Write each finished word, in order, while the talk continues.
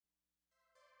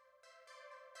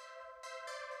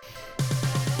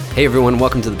Hey everyone,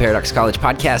 welcome to the Paradox College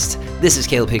podcast. This is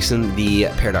Caleb Hickson, the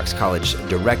Paradox College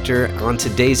director. On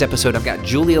today's episode, I've got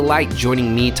Julia Light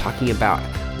joining me talking about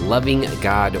loving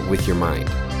God with your mind.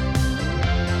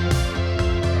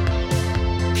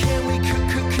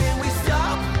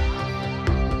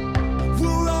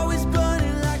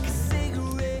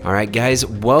 All right, guys,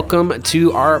 welcome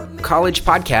to our college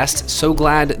podcast. So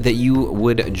glad that you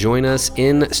would join us.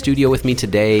 In studio with me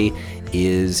today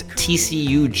is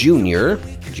TCU junior,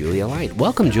 Julia Light.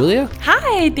 Welcome, Julia.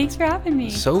 Hi, thanks for having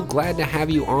me. So glad to have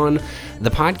you on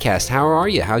the podcast. How are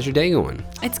you? How's your day going?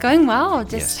 It's going well.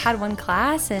 Just had one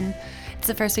class, and it's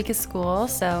the first week of school,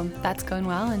 so that's going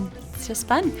well, and it's just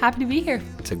fun. Happy to be here.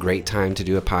 It's a great time to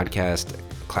do a podcast.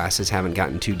 Classes haven't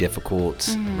gotten too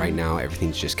difficult. Right now,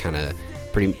 everything's just kind of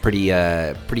pretty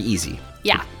easy.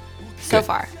 Yeah, so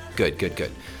far.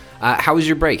 Good. How was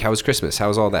your break? How was Christmas? How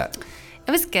was all that?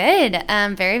 It was good.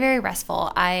 Very, very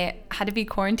restful. I had to be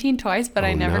quarantined twice, but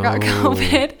I never got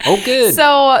COVID. Oh, good.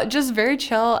 So just very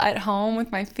chill at home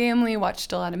with my family,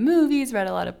 watched a lot of movies, read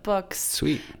a lot of books.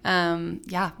 Sweet.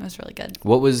 Yeah, it was really good.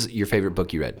 What was your favorite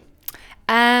book you read?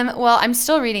 Well, I'm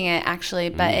still reading it actually,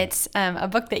 but it's a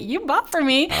book that you bought for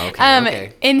me.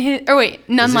 Okay.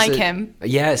 None Like Him.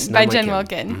 Yes, by Jen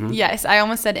Wilkin. Yes, I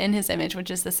almost said In His Image,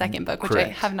 which is the second book, which I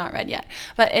have not read yet.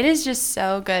 But it is just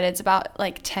so good. It's about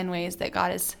like 10 ways that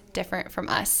God is different from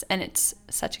us, and it's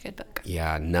such a good book.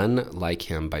 Yeah, None Like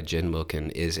Him by Jen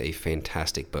Wilkin is a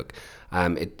fantastic book.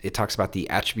 It talks about the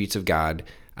attributes of God.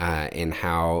 And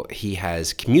how he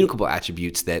has communicable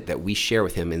attributes that we share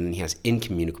with him, and then he has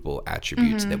incommunicable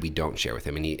attributes that we don't share with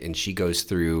him. And she goes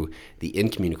through the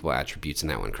incommunicable attributes in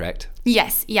that one, correct?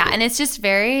 Yes, yeah. And it's just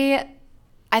very,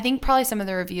 I think probably some of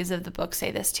the reviews of the book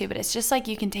say this too, but it's just like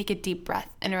you can take a deep breath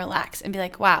and relax and be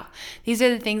like, wow, these are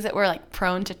the things that we're like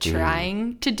prone to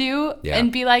trying to do,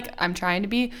 and be like, I'm trying to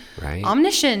be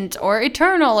omniscient or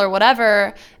eternal or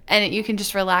whatever. And you can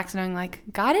just relax knowing like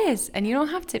God is, and you don't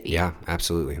have to be. Yeah,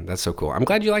 absolutely. That's so cool. I'm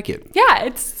glad you like it. Yeah,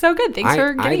 it's so good. Thanks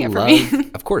for getting it for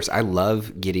me. Of course, I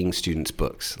love getting students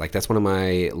books. Like that's one of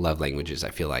my love languages, I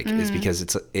feel like, is because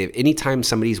it's anytime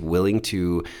somebody's willing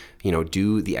to,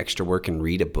 do the extra work and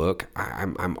read a book,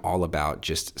 I'm all about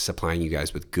just supplying you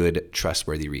guys with good,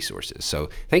 trustworthy resources. So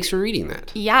thanks for reading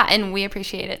that. Yeah, and we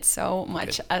appreciate it so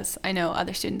much, as I know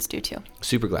other students do too.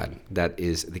 Super glad that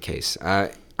is the case.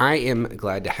 I am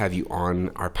glad to have you on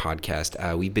our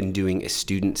podcast. We've been doing a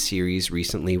student series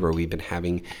recently where we've been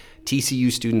having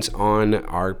TCU students on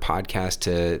our podcast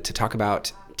to talk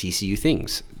about TCU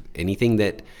things. Anything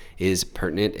that is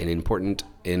pertinent and important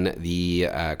in the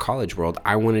college world,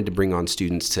 I wanted to bring on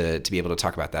students to be able to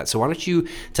talk about that. So why don't you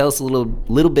tell us a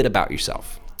little bit about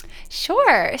yourself?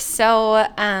 Sure. So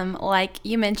like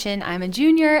you mentioned, I'm a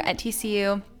junior at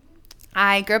TCU.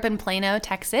 I grew up in Plano,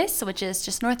 Texas, which is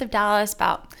just north of Dallas,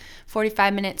 about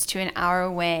 45 minutes to an hour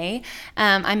away.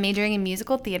 I'm majoring in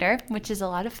musical theater, which is a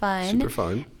lot of fun. Super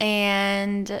fun.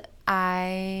 And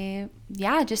I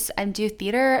do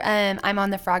theater. I'm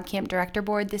on the Frog Camp director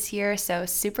board this year, so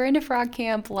super into Frog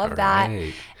Camp. Love that.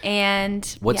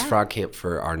 And what's Frog Camp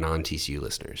for our non-TCU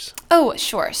listeners? Oh,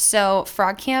 sure. So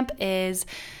Frog Camp is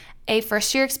a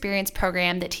first-year experience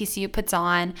program that TCU puts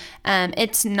on.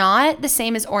 It's not the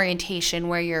same as orientation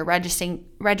where you're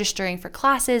registering for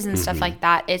classes and stuff like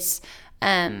that. It's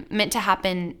meant to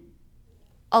happen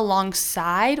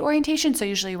alongside orientation, so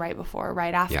usually right before,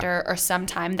 right after, or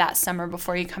sometime that summer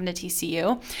before you come to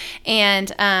TCU.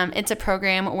 And it's a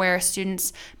program where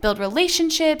students build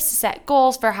relationships, set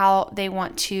goals for how they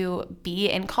want to be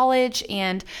in college,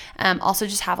 and also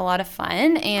just have a lot of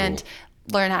fun and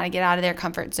learn how to get out of their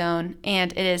comfort zone.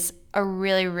 And it is a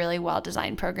really, really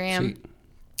well-designed program. Sweet.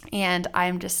 And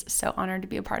I'm just so honored to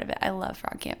be a part of it. I love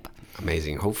Frog Camp.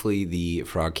 Amazing. Hopefully the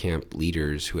Frog Camp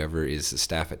leaders, whoever is the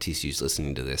staff at TCU is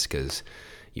listening to this, because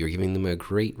you're giving them a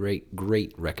great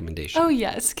recommendation. Oh,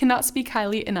 yes. Cannot speak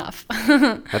highly enough.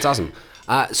 That's awesome.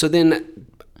 So then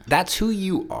that's who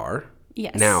you are.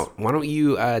 Yes. Now, why don't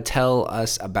you tell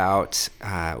us about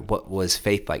what was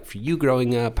faith like for you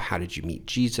growing up? How did you meet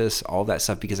Jesus? All that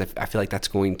stuff, because I feel like that's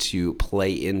going to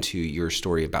play into your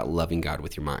story about loving God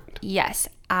with your mind. Yes,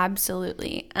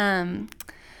 absolutely.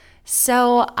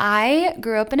 So I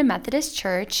grew up in a Methodist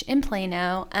church in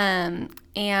Plano,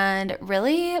 and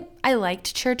really I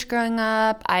liked church growing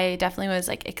up. I definitely was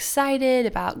like excited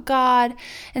about God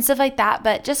and stuff like that,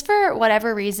 but just for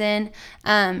whatever reason,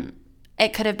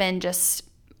 it could have been just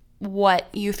what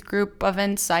youth group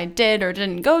events I did or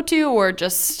didn't go to, or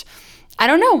just I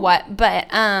don't know what, but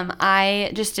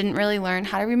I just didn't really learn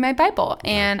how to read my Bible,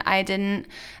 and I didn't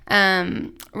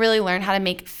really learn how to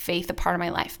make faith a part of my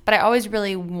life. But I always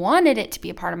really wanted it to be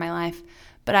a part of my life,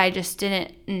 but I just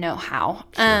didn't know how.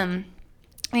 Sure.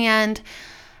 And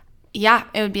yeah,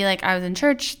 it would be like I was in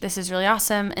church, this is really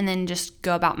awesome, and then just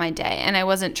go about my day. And I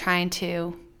wasn't trying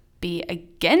to be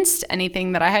against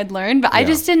anything that I had learned, but I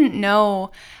just didn't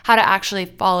know how to actually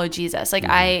follow Jesus. Like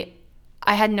I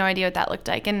had no idea what that looked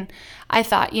like. And I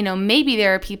thought, maybe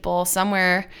there are people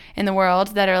somewhere in the world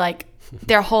that are like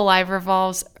their whole life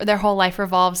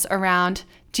revolves around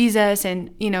Jesus and,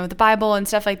 the Bible and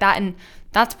stuff like that. And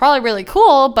that's probably really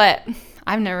cool, but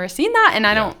I've never seen that, and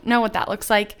I don't know what that looks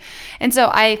like. And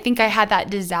so I think I had that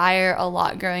desire a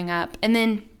lot growing up. And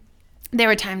then there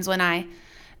were times when I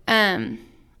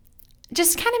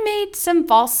just kind of made some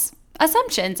false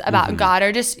assumptions about God,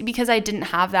 or just because I didn't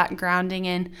have that grounding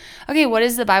in, okay, what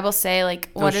does the Bible say? Like,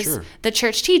 what does the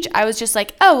church teach? I was just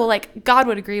like, oh, well, like God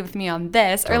would agree with me on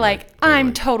this, or like,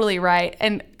 I'm totally right.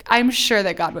 And I'm sure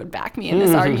that God would back me in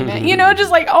this argument,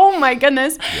 just like, oh my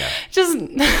goodness, just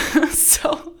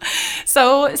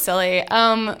so silly.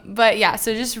 But yeah,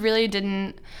 so just really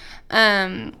didn't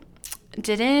know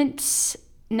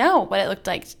what it looked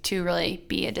like to really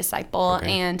be a disciple,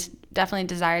 and definitely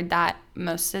desired that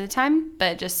most of the time,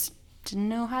 but just didn't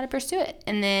know how to pursue it.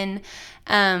 And then,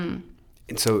 and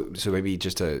so maybe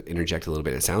just to interject a little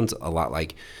bit, it sounds a lot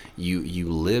like you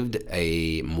lived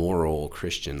a moral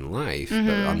Christian life,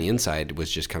 but on the inside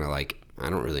was just kind of like, I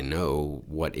don't really know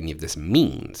what any of this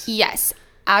means. Yes,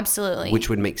 absolutely. Which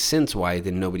would make sense why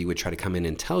then nobody would try to come in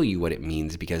and tell you what it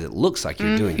means, because it looks like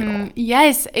you're doing it all.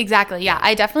 Yes, exactly. Yeah,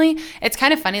 it's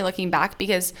kind of funny looking back,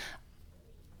 because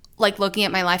like looking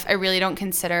at my life, I really don't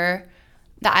consider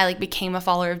that I like became a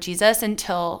follower of Jesus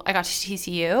until I got to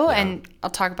TCU, and I'll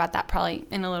talk about that probably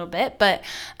in a little bit. But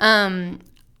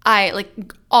I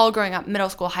like all growing up, middle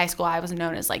school, high school, I was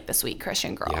known as like the sweet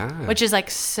Christian girl, which is like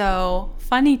so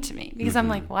funny to me, because I'm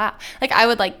like, wow, like I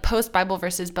would like post Bible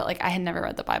verses, but like I had never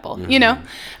read the Bible,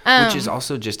 which is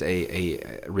also just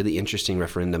a really interesting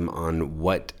referendum on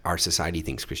what our society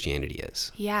thinks Christianity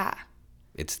is. Yeah.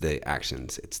 It's the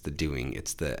actions, it's the doing,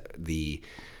 it's the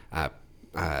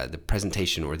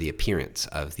presentation or the appearance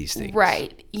of these things.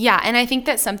 Right. Yeah. And I think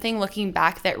that something looking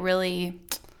back that really,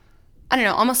 I don't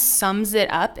know, almost sums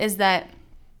it up is that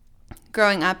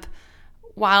growing up,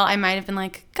 while I might have been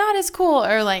like, God is cool,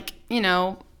 or like,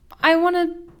 I want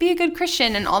to be a good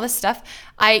Christian and all this stuff,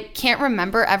 I can't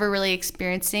remember ever really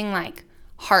experiencing like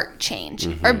heart change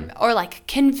or like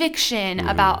conviction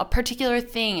about a particular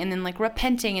thing, and then like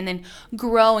repenting and then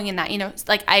growing in that,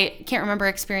 like I can't remember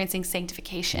experiencing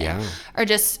sanctification or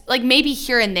just like maybe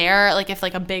here and there, like if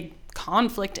like a big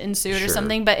conflict ensued or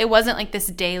something, but it wasn't like this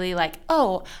daily like,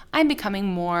 oh, I'm becoming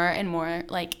more and more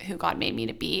like who God made me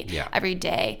to be every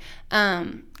day.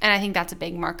 And I think that's a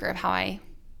big marker of how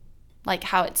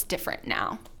it's different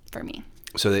now for me.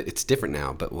 So that it's different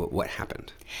now, but what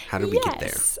happened? How did we get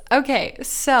there? Okay,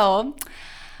 so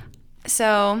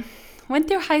went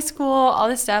through high school, all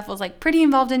this stuff, was like pretty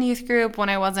involved in youth group when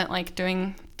I wasn't like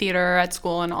doing theater at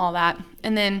school and all that.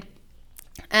 And then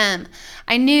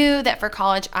I knew that for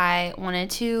college I wanted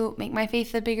to make my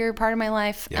faith a bigger part of my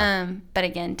life, but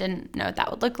again, didn't know what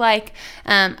that would look like.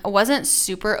 I wasn't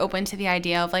super open to the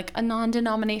idea of like a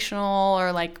non-denominational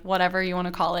or like whatever you want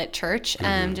to call it church,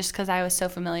 just because I was so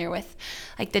familiar with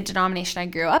like the denomination I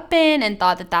grew up in and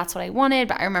thought that that's what I wanted.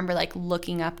 But I remember like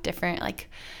looking up different like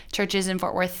churches in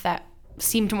Fort Worth that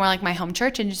seemed more like my home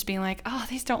church and just being like, oh,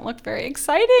 these don't look very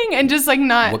exciting, and just like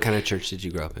not. What kind of church did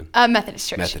you grow up in? Methodist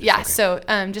church. Yeah. Okay. So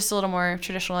just a little more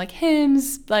traditional, like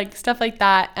hymns, like stuff like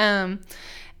that.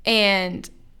 And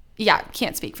yeah,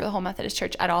 can't speak for the whole Methodist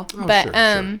church at all. Oh, but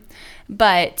sure.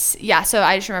 But yeah, so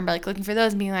I just remember like looking for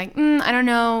those and being like, I don't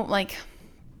know, like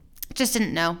just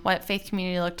didn't know what faith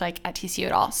community looked like at TCU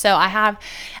at all. So I have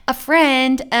a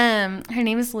friend, her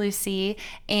name is Lucy,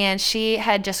 and she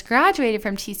had just graduated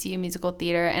from TCU musical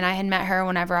theater, and I had met her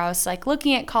whenever I was like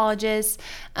looking at colleges,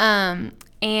 and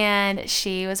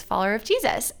she was a follower of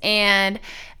Jesus, and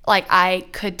like I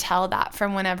could tell that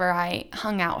from whenever I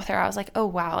hung out with her. I was like, oh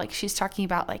wow, like she's talking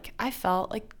about like I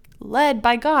felt like led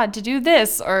by God to do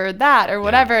this or that or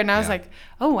whatever. And I was like,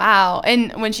 oh, wow.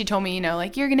 And when she told me,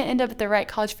 like, you're going to end up at the right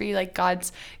college for you, like,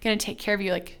 God's going to take care of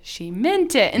you, like, she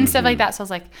meant it and stuff like that. So I was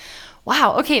like,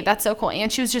 wow, okay, that's so cool.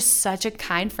 And she was just such a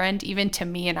kind friend, even to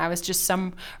me. And I was just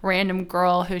some random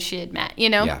girl who she had met,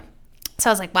 Yeah. So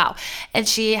I was like, wow. And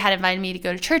she had invited me to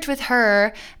go to church with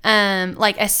her,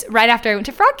 right after I went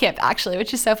to Frog Camp, actually,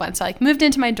 which is so fun. So I like moved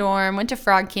into my dorm, went to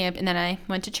Frog Camp, and then I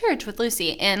went to church with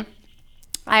Lucy. And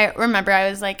I remember I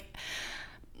was like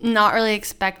not really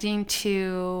expecting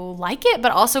to like it,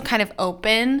 but also kind of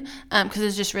open because it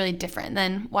was just really different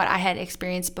than what I had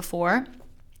experienced before.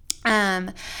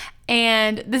 And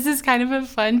this is kind of a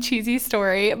fun, cheesy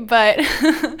story, but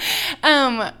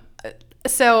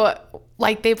so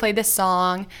like they played this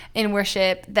song in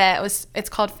worship it's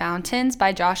called Fountains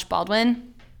by Josh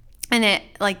Baldwin. And it,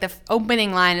 like, the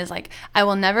opening line is like, I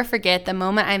will never forget the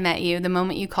moment I met you, the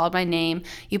moment you called my name.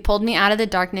 You pulled me out of the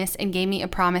darkness and gave me a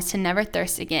promise to never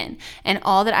thirst again. And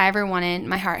all that I ever wanted,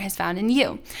 my heart has found in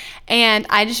you. And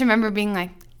I just remember being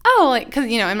like, oh, like,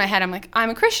 because, you know, in my head, I'm like, I'm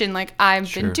a Christian. Like,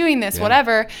 I've been doing this,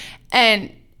 whatever.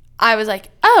 And I was like,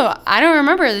 oh, I don't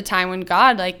remember the time when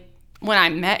God, like, when I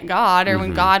met God or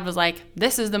when God was like,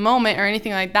 this is the moment or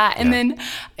anything like that. And then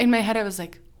in my head, I was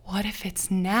like, what if it's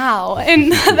now?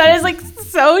 And that is like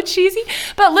so cheesy,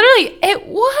 but literally it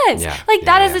was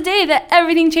that is the day that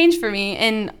everything changed for me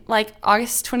in like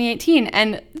August 2018.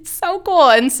 And it's so cool.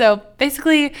 And so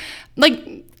basically,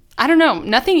 like, I don't know,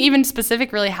 nothing even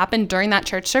specific really happened during that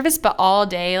church service, but all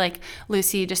day, like,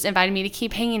 Lucy just invited me to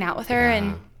keep hanging out with her.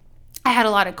 And I had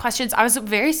a lot of questions. I was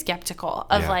very skeptical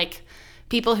of like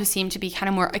people who seem to be kind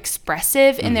of more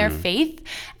expressive in their faith.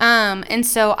 And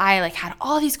so I like had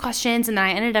all these questions, and then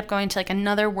I ended up going to like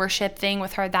another worship thing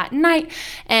with her that night.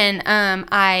 And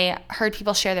I heard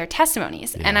people share their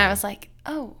testimonies, and I was like,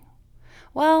 oh,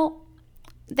 well,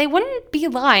 they wouldn't be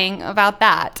lying about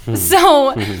that.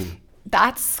 So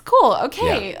that's cool.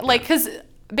 Okay. Like, cause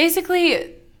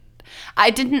basically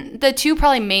the two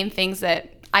probably main things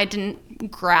that I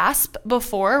didn't grasp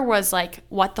before was like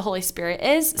what the Holy Spirit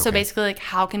is. So basically, like,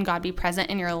 how can God be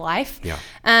present in your life?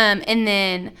 And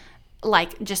then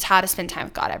like just how to spend time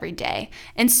with God every day.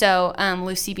 And so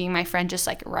Lucy, being my friend, just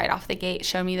like right off the gate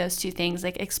showed me those two things,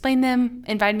 like explained them,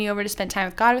 invited me over to spend time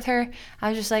with God with her. I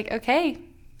was just like, okay,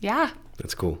 yeah.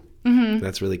 That's cool.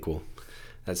 That's really cool.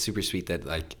 That's super sweet that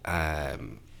like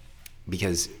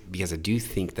because I do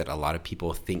think that a lot of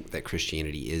people think that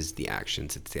Christianity is the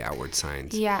actions, it's the outward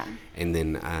signs. Yeah. And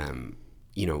then,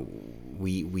 you know,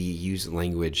 we use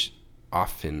language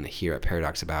often here at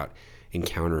Paradox about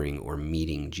encountering or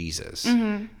meeting Jesus.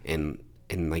 And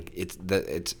like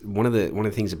it's one of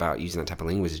the things about using that type of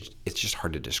language, it's just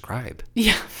hard to describe.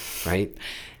 Yeah. Right?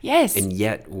 Yes. And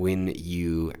yet when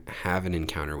you have an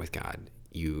encounter with God,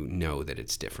 you know that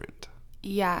it's different.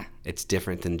 Yeah. It's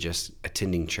different than just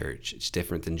attending church. It's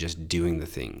different than just doing the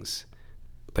things.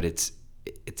 But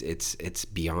it's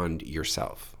beyond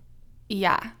yourself.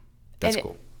 Yeah. That's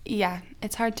cool.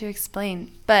 It's hard to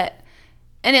explain,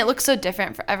 and it looks so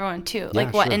different for everyone too.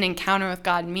 Like what an encounter with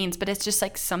God means, but it's just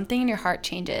like something in your heart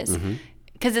changes.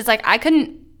 Cuz it's like I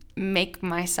couldn't make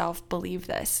myself believe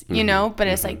this, you know, but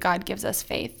it's like God gives us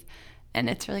faith, and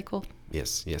it's really cool.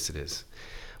 Yes, it is.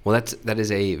 Well, that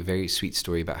is a very sweet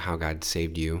story about how God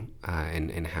saved you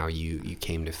and how you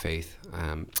came to faith.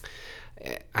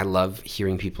 I love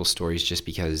hearing people's stories just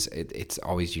because it's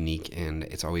always unique, and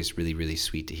it's always really, really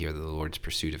sweet to hear the Lord's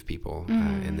pursuit of people,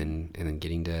 and then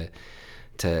getting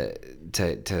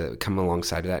to come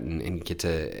alongside of that and get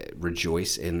to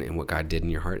rejoice in what God did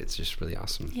in your heart. It's just really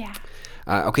awesome. Yeah.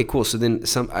 Okay, cool. So then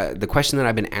the question that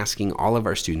I've been asking all of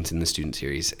our students in the student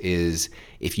series is,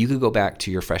 if you could go back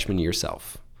to your freshman year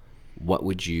self, what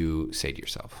would you say to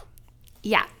yourself?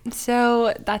 Yeah,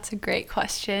 so that's a great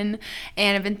question,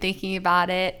 and I've been thinking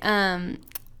about it.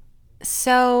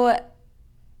 So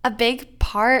a big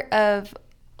part of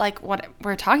like what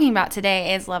we're talking about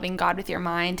today is loving God with your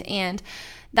mind, and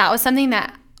that was something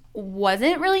that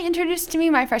wasn't really introduced to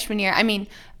me my freshman year. I mean,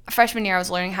 freshman year I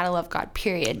was learning how to love God,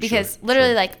 period, because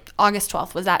literally like August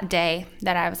 12th was that day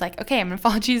that I was like, okay, I'm gonna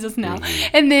follow Jesus now.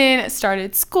 And then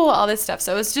started school, all this stuff.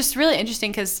 So it was just really interesting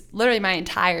because literally my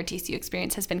entire TCU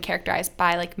experience has been characterized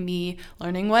by like me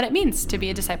learning what it means to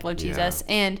be a disciple of Jesus.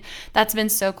 And that's been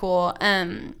so cool.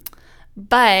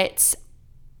 But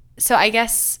so I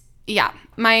guess,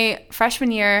 my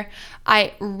freshman year,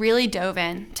 I really dove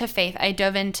into faith. I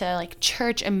dove into like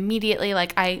church immediately.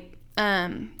 Like I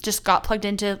just got plugged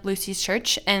into Lucy's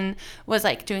church and was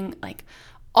like doing like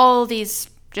all these,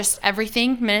 just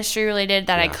everything ministry related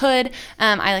that I could.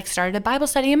 I like started a Bible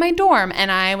study in my dorm, and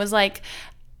I was like,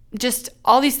 just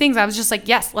all these things. I was just like,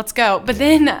 yes, let's go. But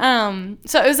then,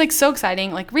 so it was like so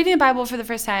exciting, like reading the Bible for the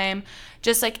first time,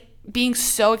 just like being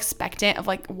so expectant of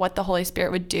like what the Holy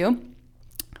Spirit would do.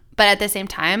 But at the same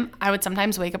time, I would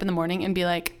sometimes wake up in the morning and be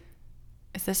like,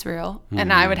 is this real?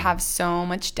 And I would have so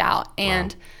much doubt.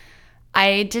 And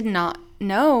I did not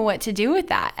know what to do with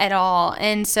that at all.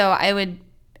 And so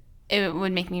it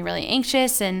would make me really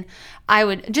anxious, and I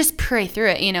would just pray through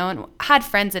it, and had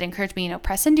friends that encouraged me,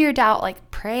 press into your doubt,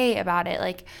 like pray about it,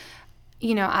 like,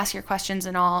 ask your questions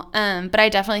and all. But I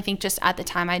definitely think just at the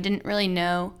time, I didn't really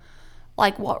know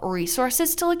like what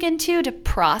resources to look into to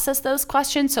process those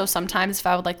questions. So sometimes if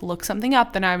I would like look something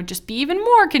up, then I would just be even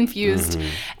more confused.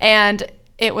 And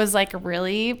it was like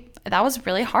that was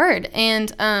really hard.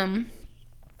 And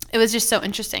it was just so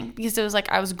interesting because it was like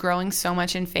I was growing so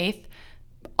much in faith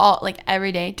all like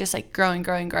every day, just like growing.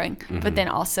 But then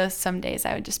also some days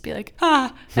I would just be like,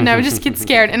 and I would just get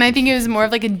scared. And I think it was more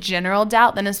of like a general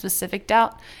doubt than a specific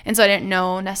doubt. And so I didn't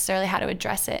know necessarily how to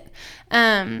address it.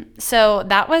 So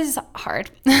that was hard.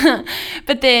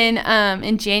 But then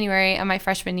in January of my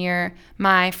freshman year,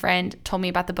 my friend told me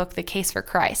about the book, The Case for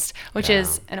Christ, which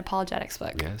is an apologetics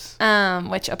book. Yes.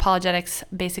 Which apologetics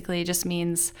basically just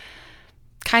means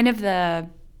kind of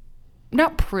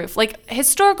not proof, like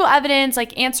historical evidence,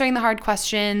 like answering the hard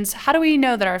questions. How do we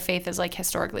know that our faith is like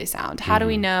historically sound? How do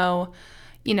we know,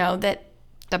 that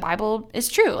the Bible is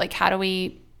true? Like, how do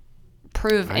we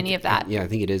prove any of that? Yeah, I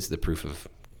think it is the proof of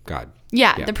God.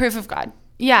 Yeah, the proof of God.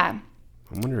 Yeah.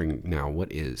 I'm wondering now,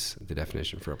 what is the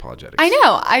definition for apologetics? I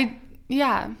know.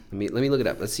 Let me look it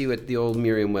up. Let's see what the old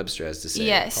Merriam-Webster has to say.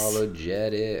 Yes.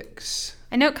 Apologetics.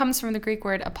 I know it comes from the Greek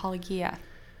word apologia,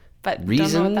 but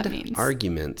reasoned don't know what that means.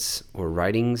 Arguments or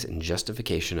writings in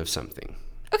justification of something.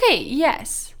 Okay,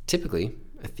 yes. Typically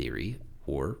a theory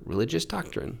or religious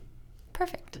doctrine.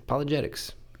 Perfect.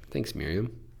 Apologetics. Thanks,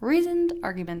 Miriam. Reasoned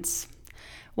arguments.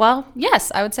 Well,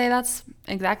 yes, I would say that's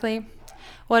exactly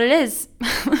what it is,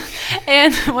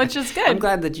 and which is good. I'm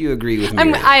glad that you agree with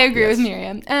Miriam. I agree with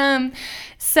Miriam.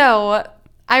 So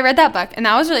I read that book, and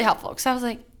that was really helpful because I was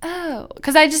like, oh,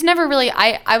 because I just never really,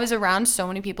 I was around so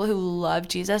many people who loved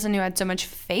Jesus and who had so much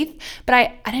faith, but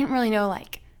I didn't really know,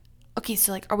 like, okay,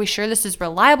 so like, are we sure this is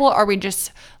reliable? Or are we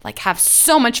just like have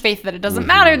so much faith that it doesn't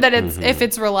matter that it's if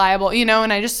it's reliable,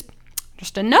 and I just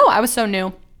didn't know. I was so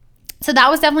new. So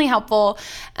that was definitely helpful.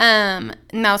 And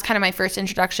that was kind of my first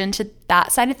introduction to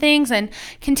that side of things, and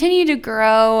continue to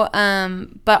grow,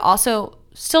 but also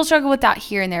still struggle with that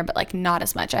here and there, but like not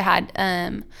as much. I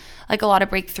had like a lot of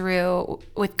breakthrough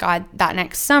with God that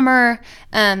next summer.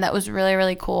 That was really,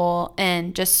 really cool,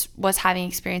 and just was having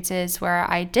experiences where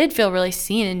I did feel really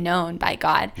seen and known by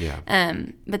God. Yeah.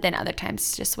 But then other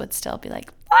times just would still be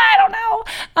like, I don't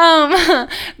know.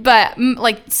 But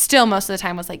like still most of the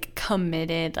time was like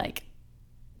committed, like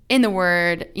in the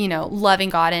word, loving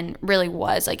God, and really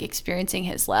was like experiencing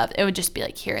his love. It would just be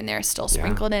like here and there still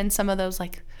sprinkled in some of those,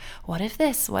 like, what if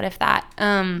this, what if that?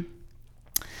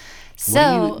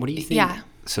 So what do you think? Yeah.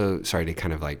 So sorry to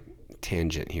kind of like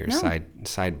tangent here,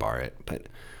 sidebar it, but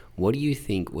what do you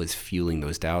think was fueling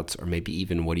those doubts, or maybe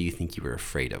even what do you think you were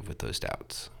afraid of with those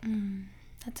doubts?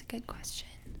 That's a good question.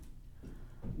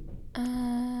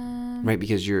 Right,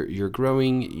 because you're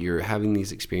growing, you're having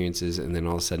these experiences, and then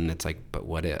all of a sudden it's like, but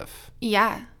what if?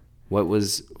 Yeah. What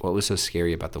was so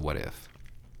scary about the what if?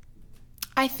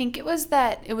 I think it was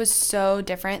that it was so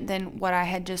different than what I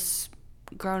had just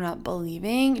grown up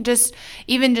believing. Just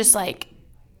like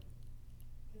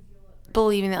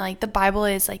believing that like the Bible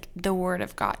is like the word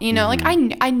of God, like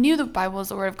I knew the Bible was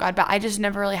the word of God, but I just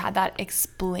never really had that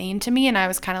explained to me. And I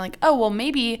was kind of like, oh, well,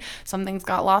 maybe something's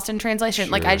got lost in translation.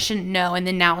 Sure. Like I just didn't know. And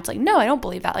then now it's like, no, I don't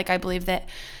believe that. Like I believe that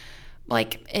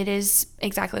like it is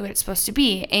exactly what it's supposed to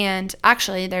be. And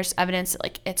actually there's evidence that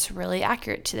like it's really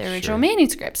accurate to the original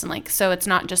manuscripts. And like, so it's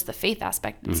not just the faith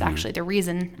aspect, it's actually the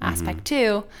reason aspect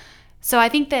too. So I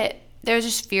think that there's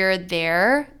just fear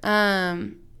there.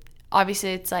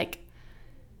 Obviously it's like,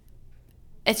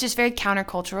 it's just very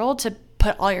countercultural to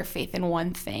put all your faith in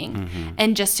one thing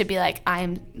and just to be like,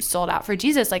 I'm sold out for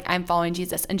Jesus. Like I'm following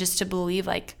Jesus, and just to believe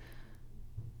like,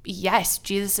 yes,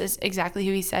 Jesus is exactly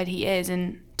who he said he is.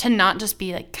 And to not just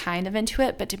be like kind of into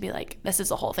it, but to be like, this is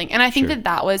the whole thing. And I think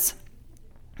that was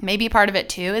maybe part of it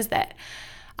too, is that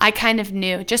I kind of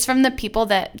knew just from the people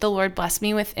that the Lord blessed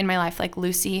me with in my life, like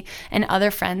Lucy and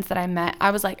other friends that I met, I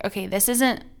was like, okay, this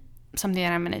isn't something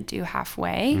that I'm going to do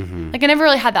halfway. Like I never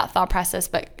really had that thought process,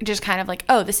 but just kind of like,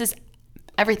 oh, this is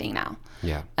everything now.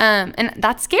 Yeah. And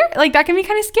that's scary. Like that can be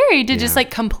kind of scary to just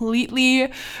like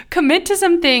completely commit to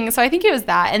something. So I think it was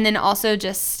that. And then also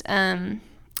just,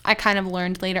 I kind of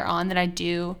learned later on that I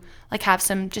do like have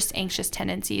some just anxious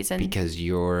tendencies. And because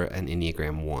you're an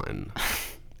Enneagram 1.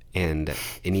 and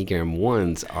Enneagram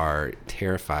 1s are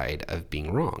terrified of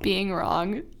being wrong. Being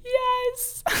wrong.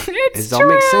 Yes. It's It all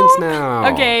makes sense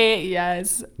now. Okay,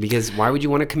 yes. Because why would you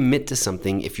want to commit to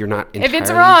something if you're not entirely If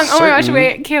it's wrong. Oh my gosh, certain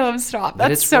wait, Caleb, stop. that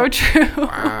That's it's so wrong? true.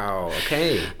 Wow,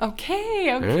 okay. Okay.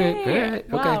 All right,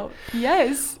 Wow. okay.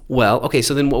 Yes. Well, okay,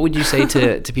 so then what would you say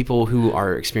to people who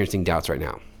are experiencing doubts right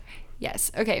now?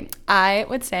 Yes. Okay. I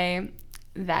would say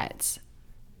that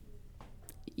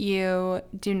you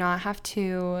do not have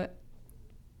to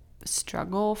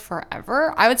struggle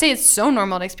forever. I would say it's so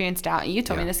normal to experience doubt. You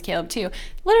told me this, Caleb, too.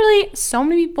 Literally, so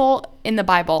many people in the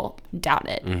Bible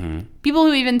doubted. People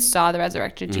who even saw the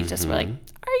resurrected Jesus were like,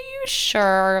 are you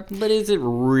sure? But is it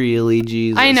really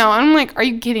Jesus? I know. I'm like, are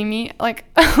you kidding me? Like,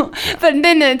 but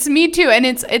then it's me too. And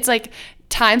it's like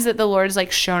times that the Lord has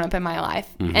like shown up in my life.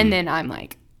 And then I'm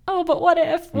like, oh, but what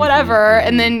if, whatever.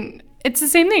 And then it's the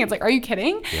same thing. It's like, are you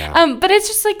kidding? Yeah. But it's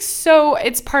just like, so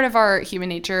it's part of our human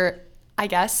nature, I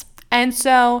guess. And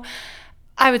so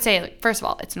I would say, like, first of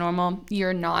all, it's normal.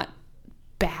 You're not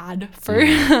bad for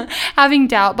having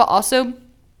doubt, but also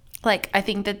like, I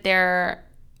think that there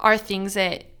are things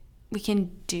that we can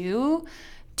do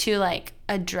to like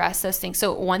address those things.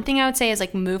 So one thing I would say is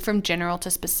like move from general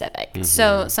to specific.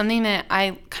 So something that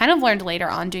I kind of learned later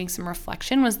on doing some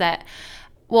reflection was that,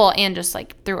 well, and just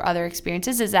like through other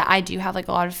experiences, is that I do have like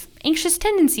a lot of anxious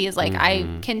tendencies. Like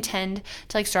I can tend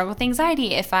to like struggle with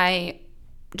anxiety if I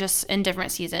just in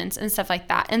different seasons and stuff like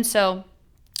that. And so,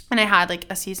 and I had like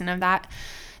a season of that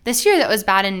this year that was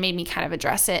bad and made me kind of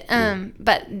address it.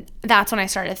 But that's when I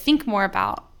started to think more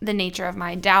about the nature of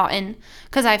my doubt. And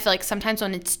because I feel like sometimes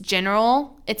when it's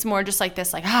general, it's more just like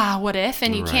this, like, what if?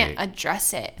 And you can't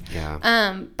address it.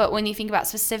 Yeah. But when you think about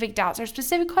specific doubts or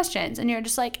specific questions and you're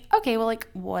just like, okay, well, like,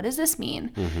 what does this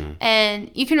mean? And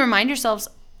you can remind yourself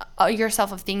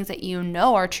of things that you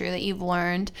know are true, that you've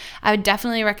learned. I would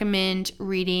definitely recommend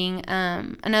reading.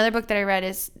 Another book that I read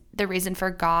is The Reason for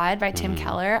God by Tim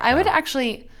Keller. I would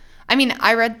actually, I mean,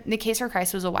 I read The Case for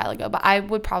Christ was a while ago, but I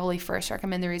would probably first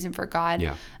recommend The Reason for God.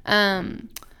 Yeah.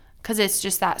 Because it's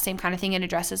just that same kind of thing. It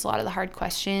addresses a lot of the hard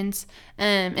questions.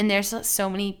 And there's so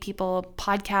many people,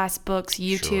 podcasts, books,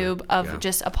 YouTube of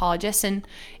just apologists and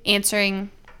answering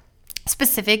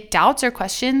specific doubts or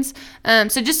questions.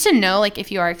 So just to know, like,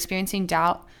 if you are experiencing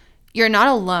doubt, you're not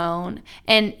alone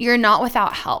and you're not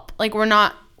without help. Like,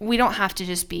 we don't have to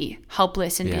just be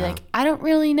helpless and be like, I don't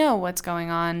really know what's going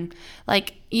on.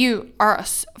 Like, you are,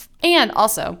 and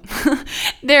also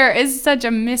there is such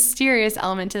a mysterious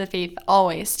element to the faith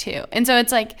always too. And so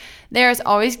it's like, there's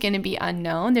always going to be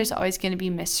unknown. There's always going to be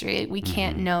mystery. We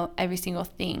can't know every single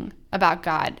thing about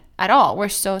God at all. We're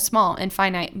so small and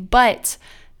finite, but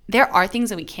there are things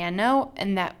that we can know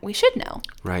and that we should know.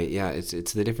 Right. Yeah.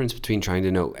 It's the difference between trying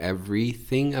to know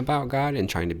everything about God and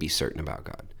trying to be certain about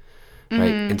God.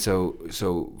 Right. And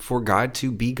so for God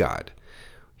to be God,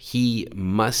 he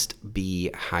must be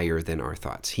higher than our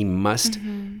thoughts. He must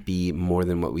be more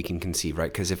than what we can conceive,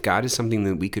 right? Because if God is something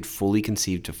that we could fully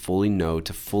conceive, to fully know,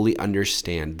 to fully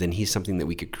understand, then he's something that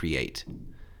we could create.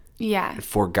 Yeah.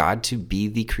 For God to be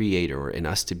the creator and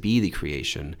us to be the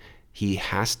creation, he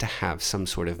has to have some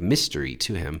sort of mystery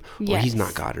to him, or he's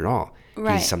not God at all.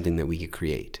 Right. He's something that we could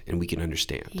create and we can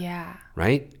understand. Yeah.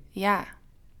 Right? Yeah.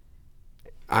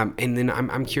 And then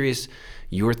I'm curious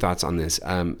your thoughts on this.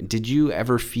 Did you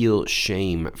ever feel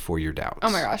shame for your doubts? Oh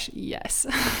my gosh, yes.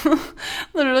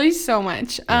 Literally so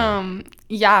much. I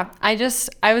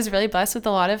was really blessed with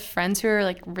a lot of friends who are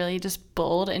like really just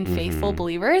bold and faithful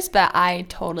believers, but I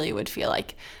totally would feel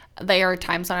like there are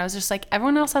times when I was just like,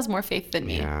 everyone else has more faith than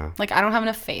me. Yeah. Like, I don't have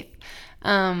enough faith.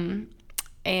 And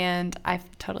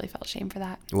I've totally felt shame for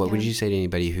that. What would you say to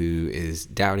anybody who is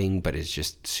doubting but is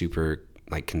just super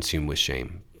like consumed with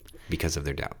shame because of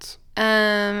their doubts?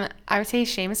 I would say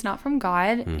shame is not from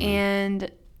God.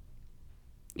 And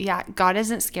yeah, God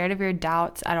isn't scared of your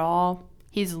doubts at all.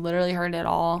 He's literally heard it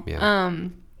all. Yeah.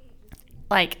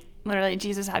 Like literally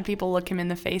Jesus had people look him in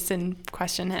the face and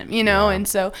question him, you know? And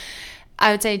so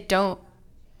I would say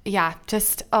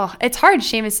it's hard.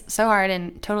 Shame is so hard,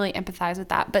 and totally empathize with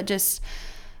that, but just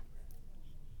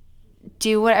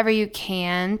do whatever you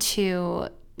can to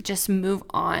just move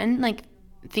on. Like,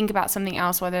 think about something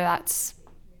else, whether that's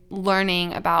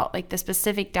learning about like the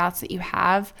specific doubts that you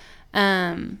have.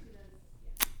 I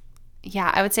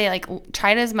would say like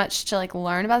try as much to like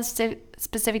learn about the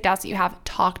specific doubts that you have.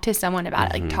 Talk to someone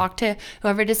about it. Like, talk to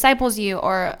whoever disciples you,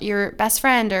 or your best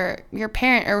friend, or your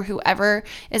parent, or whoever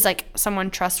is like someone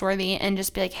trustworthy, and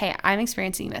just be like, hey, I'm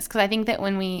experiencing this. Because I think that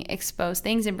when we expose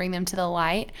things and bring them to the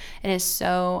light, it is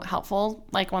so helpful,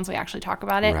 like once we actually talk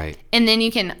about it. Right. And then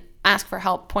you can ask for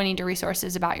help, pointing to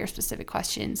resources about your specific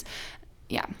questions.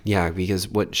 Yeah. Yeah, because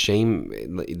what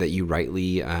shame that you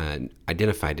rightly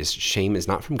identified is shame is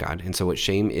not from God. And so what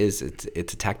shame is,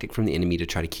 it's a tactic from the enemy to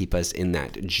try to keep us in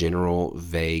that general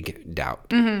vague doubt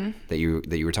that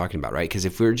you were talking about, right? Because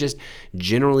if we're just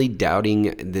generally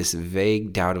doubting this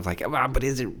vague doubt of like, oh, but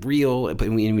is it real? But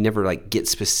we never like get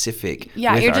specific with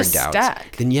you're our just doubts.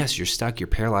 Stuck. Then yes, you're stuck. You're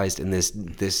paralyzed in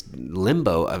this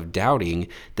limbo of doubting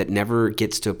that never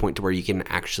gets to a point to where you can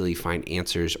actually find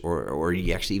answers or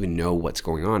you actually even know what's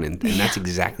going on. And that's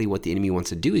exactly what the enemy wants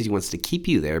to do, is he wants to keep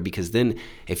you there, because then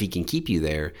if he can keep you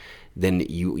there, then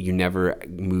you never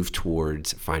move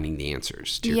towards finding the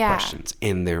answers to your questions.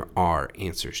 And there are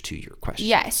answers to your questions.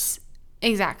 Yes,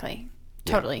 exactly.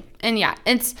 Totally. And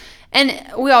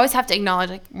and we always have to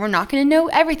acknowledge, like, we're not going to know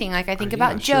everything. Like, I think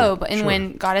about Job, and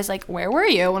when God is like, where were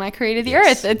you when I created the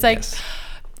earth? It's like,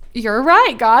 you're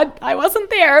right, God, I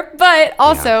wasn't there. But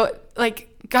also like,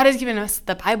 God has given us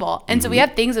the Bible. And so we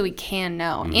have things that we can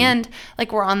know. And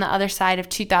like, we're on the other side of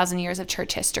 2,000 years of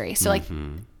church history. So like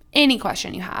any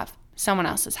question you have, someone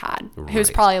else has had who's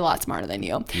probably a lot smarter than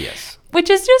you. Yes. Which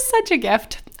is just such a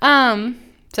gift.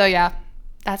 So yeah,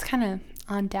 that's kind of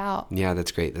on doubt. Yeah,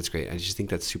 that's great. That's great. I just think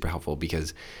that's super helpful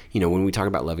because, when we talk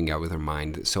about loving God with our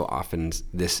mind, so often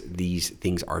these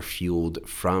things are fueled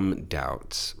from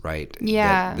doubts, right?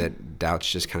 Yeah. That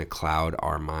doubts just kind of cloud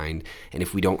our mind. And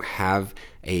if we don't have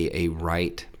a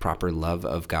right, proper love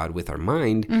of God with our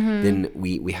mind, then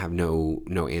we have no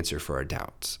answer for our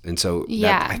doubts. And so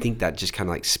I think that just kind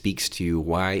of like speaks to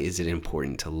why is it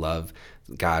important to love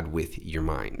God with your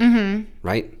mind,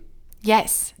 right?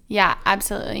 Yes. Yeah,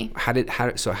 absolutely. I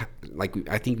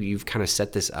think you've kind of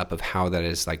set this up of how that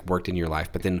has like worked in your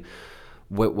life, but then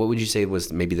what would you say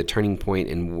was maybe the turning point,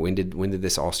 and when did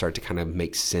this all start to kind of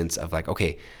make sense of like,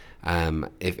 okay,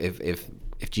 if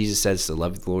Jesus says to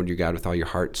love the Lord your God with all your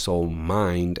heart, soul,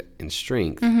 mind, and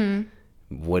strength,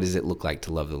 what does it look like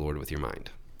to love the Lord with your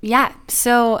mind? Yeah.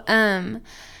 So,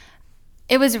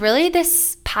 it was really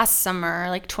this past summer,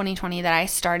 like 2020, that I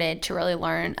started to really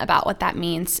learn about what that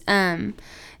means.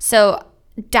 So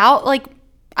doubt, like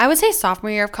I would say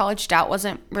sophomore year of college, doubt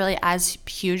wasn't really as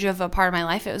huge of a part of my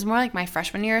life. It was more like my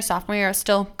freshman year, sophomore year. I was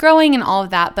still growing and all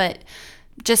of that, but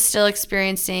just still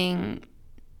experiencing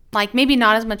like maybe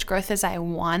not as much growth as I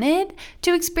wanted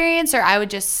to experience, or I would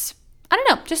just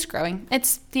growing.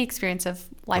 It's the experience of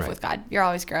life with God. You're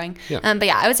always growing. Yeah. But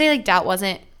yeah, I would say like doubt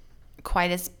wasn't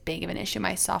quite as big of an issue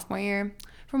my sophomore year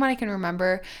from what I can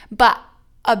remember. But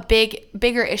a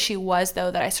bigger issue was,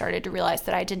 though, that I started to realize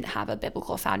that I didn't have a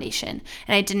biblical foundation,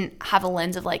 and I didn't have a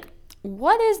lens of like,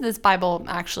 what is this Bible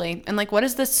actually? And like, what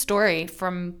is this story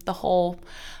from the whole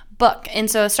book? And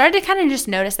so I started to kind of just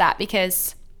notice that,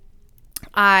 because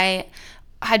I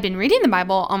had been reading the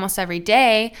Bible almost every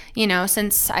day,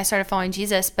 since I started following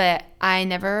Jesus, but I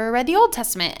never read the Old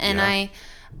Testament. And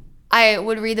I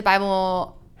would read the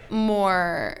Bible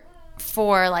more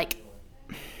for like,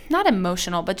 not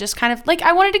emotional, but just kind of like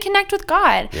I wanted to connect with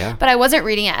God. Yeah. But I wasn't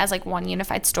reading it as like one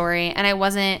unified story, and I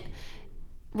wasn't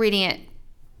reading it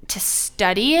to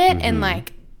study it. And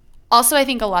like, also I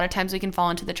think a lot of times we can fall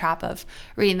into the trap of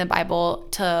reading the Bible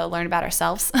to learn about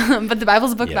ourselves. But the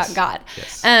Bible's a book about God.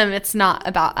 Yes. It's not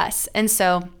about us. And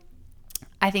so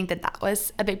I think that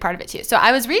was a big part of it too. So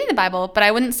I was reading the Bible, but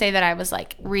I wouldn't say that I was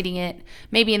like reading it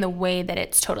maybe in the way that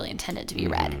it's totally intended to be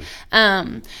read.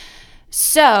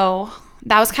 So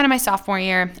that was kind of my sophomore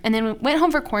year. And then we went home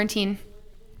for quarantine,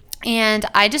 and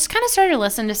I just kind of started to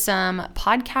listen to some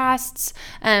podcasts.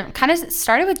 Kind of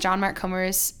started with John Mark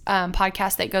Comer's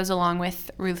podcast that goes along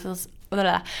with Ruthless.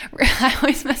 I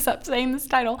always mess up saying this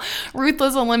title.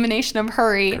 Ruthless Elimination of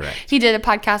Hurry. Correct. He did a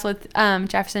podcast with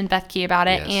Jefferson Bethke about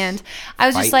it, and I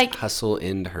was just like, hustle,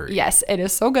 and hurry. Yes, it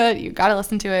is so good. You got to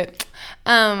listen to it.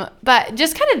 But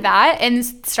just kind of that, and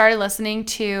started listening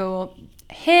to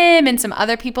him and some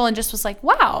other people, and just was like,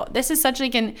 wow, this is such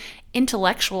like an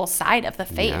intellectual side of the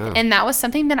faith. Yeah. And that was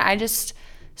something that I just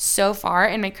so far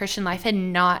in my Christian life had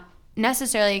not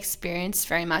necessarily experienced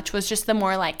very much, was just the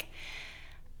more like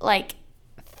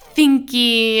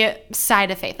thinky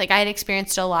side of faith. Like I had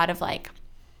experienced a lot of like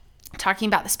talking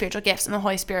about the spiritual gifts and the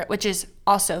Holy Spirit, which is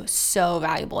also so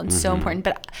valuable and so important.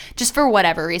 But just for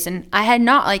whatever reason, I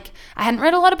hadn't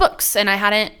read a lot of books, and I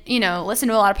hadn't, listened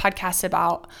to a lot of podcasts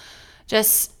about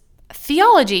just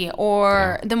theology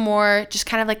or the more just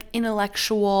kind of like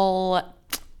intellectual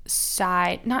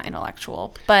side, not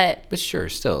intellectual, but sure,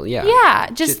 still, yeah. Yeah,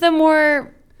 just the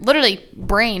more literally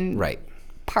brain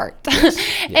part. Yes.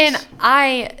 And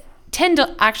I tend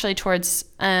to actually towards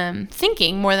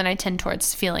thinking more than I tend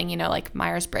towards feeling, like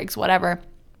Myers-Briggs, whatever.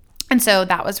 And so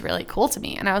that was really cool to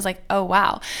me. And I was like, oh,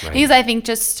 wow. Right. Because I think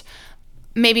just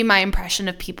maybe my impression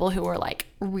of people who were like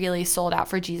really sold out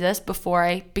for Jesus before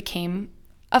I became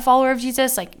a follower of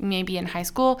Jesus, like maybe in high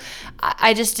school,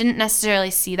 I just didn't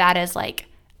necessarily see that as like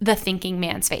the thinking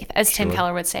man's faith, as Tim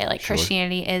Keller would say. Like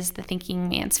Christianity is the thinking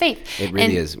man's faith. It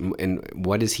really is. And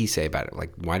what does he say about it?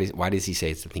 Like, why does he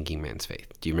say it's the thinking man's faith?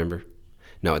 Do you remember?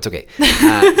 No, it's okay.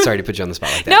 Sorry to put you on the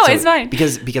spot like that. No, it's fine.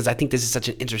 Because I think this is such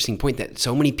an interesting point that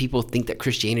so many people think that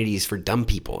Christianity is for dumb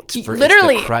people.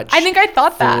 Literally, it's the crutch I think I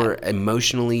thought that. for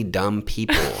emotionally dumb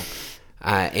people.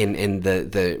 And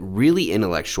the really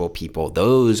intellectual people,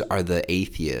 those are the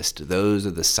atheists, those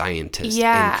are the scientists.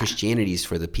 Yeah. And Christianity is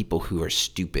for the people who are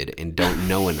stupid and don't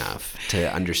know enough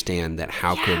to understand that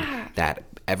how could that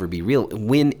ever be real,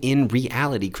 when in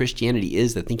reality Christianity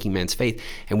is the thinking man's faith.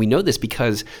 And we know this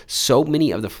because so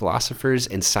many of the philosophers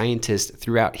and scientists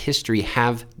throughout history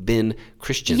have been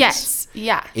Christians. Yes.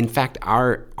 Yeah. In fact,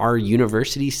 our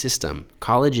university system,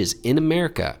 colleges in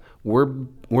America were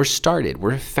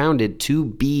founded to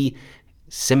be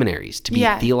seminaries, to be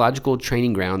theological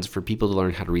training grounds for people to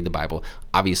learn how to read the Bible.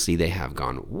 Obviously, they have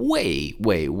gone way,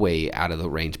 way, way out of the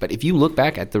range. But if you look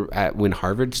back at when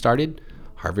Harvard started,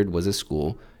 Harvard was a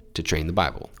school to train the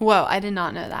Bible. Whoa, I did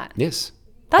not know that. Yes.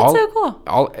 That's so cool.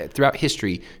 All throughout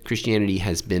history, Christianity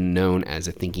has been known as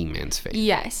a thinking man's faith.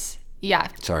 Yes. Yeah.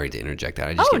 Sorry to interject that.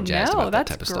 I just get jazzed about that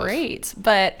type of stuff. Oh, no, that's great.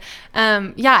 But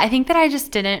yeah, I think that I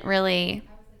just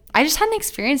hadn't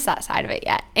experienced that side of it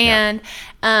yet. And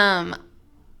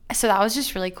so that was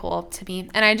just really cool to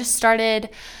me. And I just started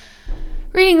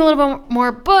reading a little bit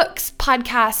more books,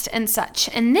 podcasts, and such.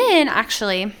 And then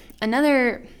actually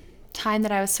another time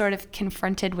that I was sort of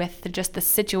confronted with just the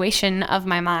situation of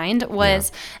my mind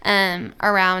was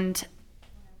around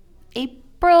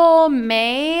April,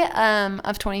 May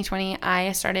of 2020.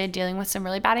 I started dealing with some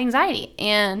really bad anxiety,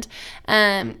 and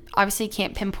obviously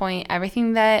can't pinpoint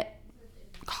everything that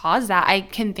caused that. I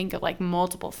can think of like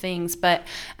multiple things, but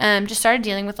just started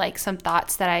dealing with like some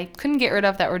thoughts that I couldn't get rid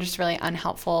of that were just really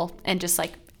unhelpful and just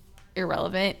like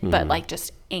irrelevant, but like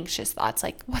just anxious thoughts,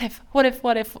 like what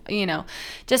if, you know,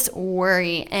 just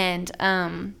worry. And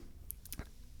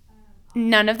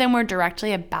none of them were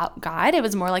directly about God. It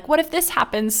was more like, what if this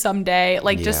happens someday?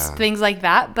 Like just things like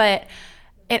that. But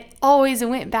it always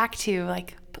went back to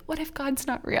like, but what if God's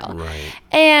not real? Right.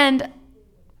 And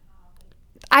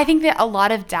I think that a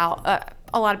lot of doubt,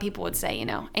 a lot of people would say, you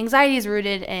know, anxiety is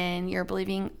rooted in you're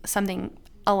believing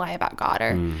a lie about God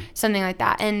or something like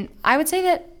that. And I would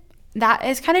say that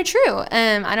is kind of true.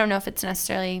 I don't know if it's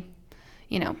necessarily,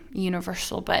 you know,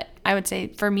 universal, but I would say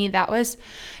for me that was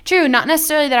true. Not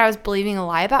necessarily that I was believing a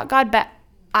lie about God, but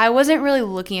I wasn't really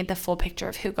looking at the full picture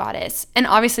of who God is. And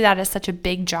obviously that is such a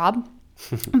big job.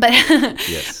 But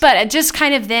but just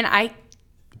kind of then I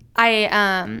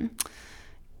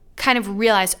kind of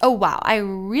realized, oh wow, I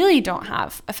really don't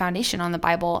have a foundation on the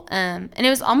Bible. And it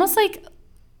was almost like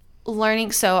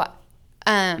learning. So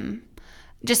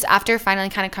just after finally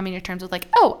kind of coming to terms with like,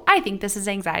 oh, I think this is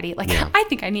anxiety. Like, I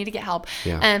think I need to get help.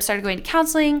 Started going to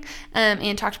counseling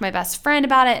and talked to my best friend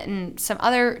about it and some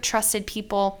other trusted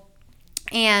people.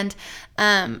 And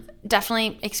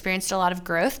definitely experienced a lot of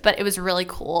growth, but it was really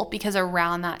cool because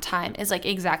around that time is like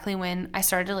exactly when I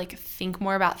started to like think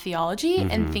more about theology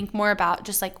and think more about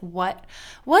just like, what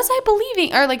was I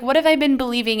believing, or like, what have I been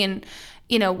believing, and,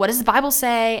 you know, what does the Bible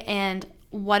say, and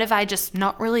what have I just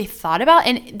not really thought about?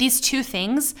 And these two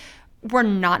things were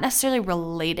not necessarily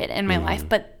related in my life,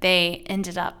 but they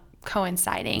ended up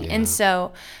coinciding. And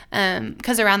so,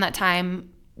 because around that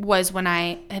time was when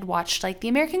I had watched like the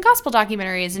American Gospel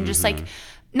documentaries and just like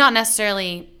not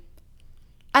necessarily,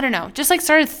 I don't know, just like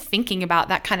started thinking about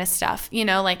that kind of stuff, you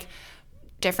know, like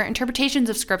different interpretations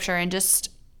of scripture and just,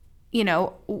 you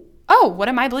know, oh, what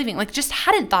am I believing? Like just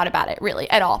hadn't thought about it really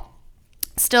at all.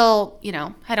 Still, you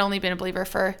know, had only been a believer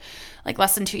for like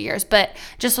less than 2 years, but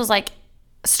just was like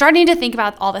starting to think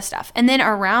about all this stuff. And then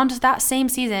around that same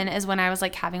season is when I was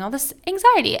like having all this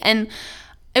anxiety, and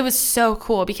it was so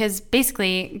cool because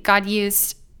basically God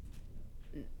used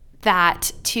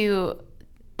that to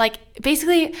like,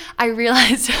 basically I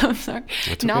realized, I'm sorry,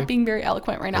 not being very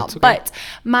eloquent right now, but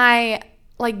my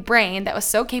like brain that was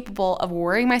so capable of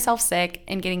worrying myself sick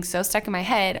and getting so stuck in my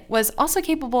head was also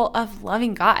capable of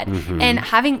loving God and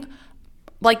having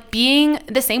like being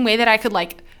the same way that I could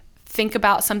like think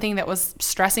about something that was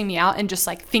stressing me out and just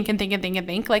like think.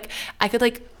 Like I could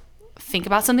like think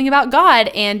about something about God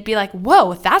and be like,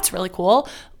 whoa, that's really cool.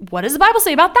 What does the Bible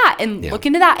say about that? And look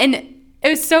into that. And it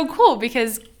was so cool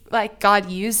because like God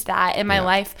used that in my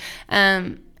life.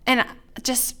 And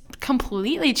just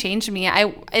completely changed me.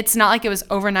 It's not like it was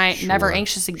overnight, never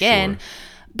anxious again.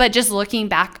 But just looking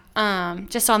back,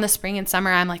 just on the spring and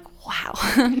summer, I'm like, wow,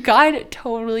 God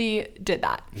totally did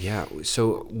that. Yeah.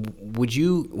 So would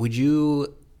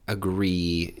you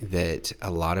agree that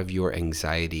a lot of your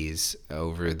anxieties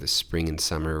over the spring and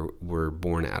summer were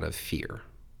born out of fear?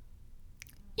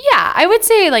 Yeah, I would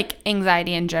say like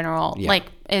anxiety in general, like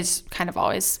is kind of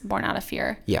always born out of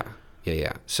fear. Yeah.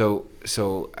 So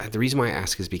the reason why I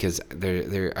ask is because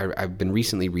I've been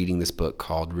recently reading this book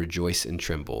called Rejoice and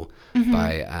Tremble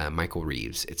by Michael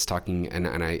Reeves. It's talking,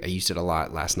 and I used it a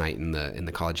lot last night in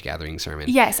the college gathering sermon.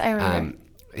 Yes, I remember.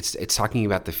 It's talking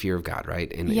about the fear of God,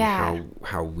 right? And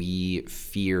how we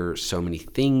fear so many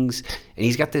things. And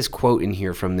he's got this quote in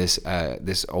here from this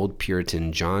old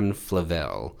Puritan, John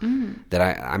Flavel, that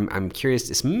I'm curious.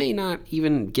 This may not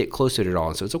even get close to it at all.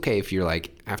 And so it's okay if you're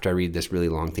like, after I read this really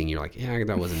long thing, you're like, yeah,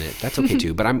 that wasn't it. That's okay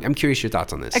too. But I'm curious your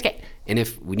thoughts on this. Okay. And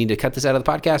if we need to cut this out of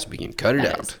the podcast, we can cut it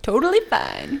out. Totally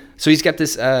fine. So he's got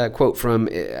this quote from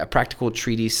a practical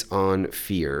treatise on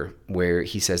fear where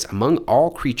he says, among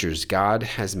all creatures God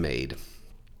has made,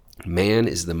 man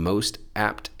is the most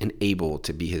apt and able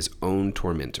to be his own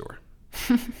tormentor.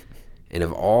 And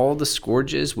of all the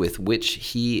scourges with which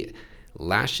he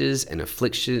lashes and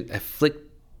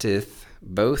afflicteth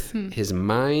both his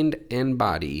mind and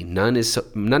body, none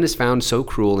is found so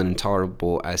cruel and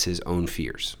intolerable as his own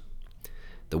fears.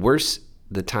 The worse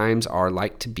the times are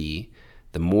like to be,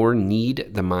 the more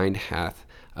need the mind hath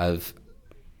of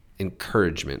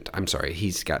encouragement. I'm sorry,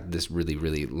 he's got this really,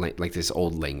 really like this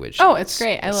old language. Oh, it's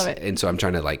great. I love it. And so I'm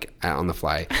trying to like on the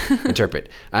fly interpret.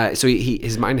 So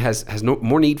his mind has no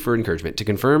more need for encouragement to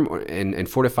confirm and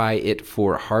fortify it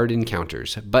for hard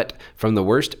encounters. But from the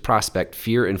worst prospect,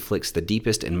 fear inflicts the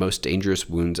deepest and most dangerous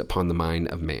wounds upon the mind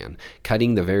of man,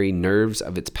 cutting the very nerves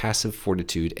of its passive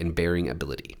fortitude and bearing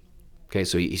ability. Okay,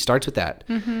 so he starts with that,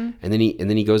 and then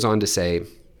he goes on to say,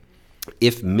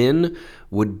 if men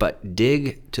would but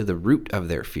dig to the root of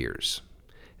their fears,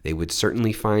 they would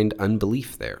certainly find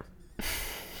unbelief there.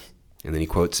 And then he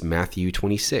quotes Matthew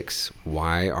 26,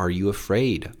 why are you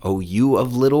afraid, O you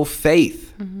of little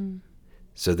faith?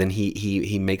 So then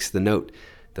he makes the note,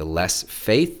 the less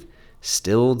faith,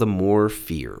 still the more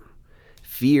fear.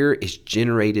 Fear is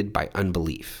generated by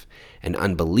unbelief, and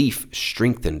unbelief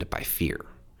strengthened by fear.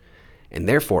 And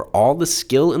therefore, all the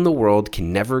skill in the world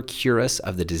can never cure us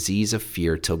of the disease of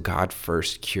fear till God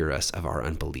first cure us of our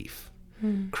unbelief.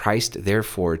 Christ,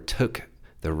 therefore, took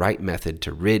the right method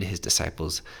to rid his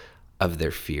disciples of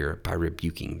their fear by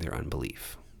rebuking their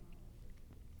unbelief.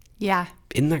 Yeah.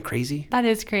 Isn't that crazy? That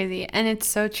is crazy. And it's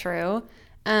so true.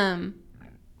 Yeah,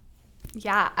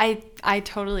 I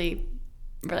totally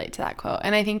relate to that quote.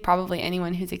 And I think probably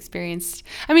anyone who's experienced,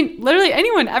 literally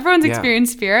anyone, everyone's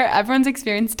experienced fear, everyone's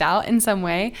experienced doubt in some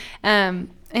way. And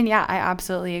yeah, I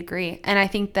absolutely agree. And I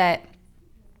think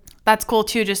that's cool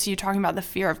too, just you talking about the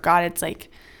fear of God. It's like,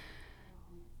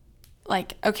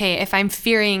 okay, if I'm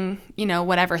fearing,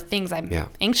 whatever things I'm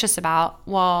anxious about,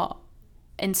 well,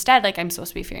 instead, I'm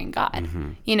supposed to be fearing God,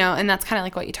 and that's kind of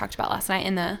like what you talked about last night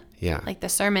in the, the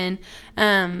sermon.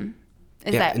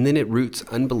 And then it roots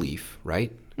unbelief,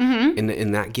 right?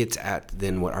 And that gets at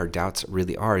then what our doubts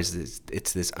really are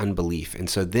it's this unbelief. And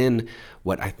so then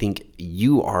what I think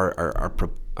you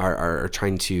are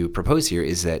trying to propose here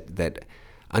is that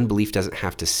unbelief doesn't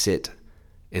have to sit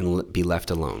and be left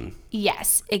alone.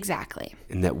 Yes, exactly.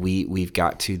 And that we've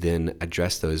got to then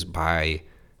address those by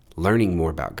learning more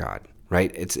about God,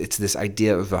 right? It's this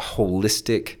idea of a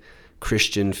holistic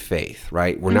Christian faith,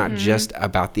 right? We're not just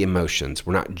about the emotions.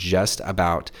 We're not just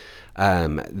about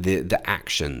the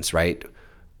actions, right?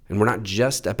 And we're not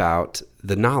just about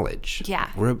the knowledge. Yeah.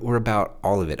 We're about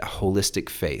all of it, a holistic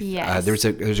faith. Yes. There's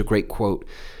a great quote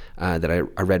that I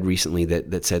read recently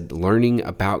that said, learning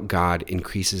about God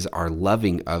increases our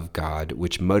loving of God,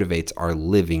 which motivates our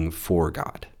living for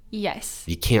God. Yes.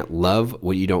 You can't love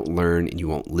what you don't learn, and you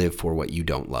won't live for what you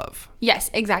don't love. Yes,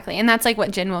 exactly. And that's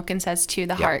what Jen Wilkins says too.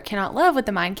 The heart cannot love what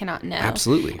the mind cannot know.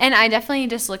 Absolutely. And I definitely,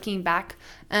 just looking back,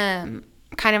 kind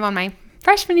of on my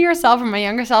freshman year self or my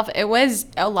younger self, it was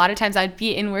a lot of times I'd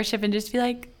be in worship and just be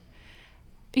like,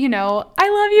 I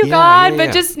love you, God,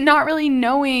 but just not really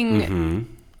knowing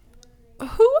who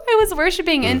I was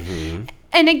worshiping.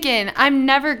 And again, I'm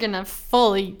never going to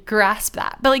fully grasp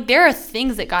that. But there are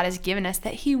things that God has given us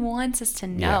that he wants us to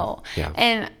know. Yeah.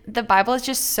 And the Bible is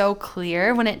just so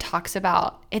clear when it talks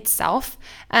about itself.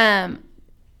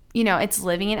 It's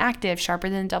living and active, sharper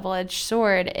than a double-edged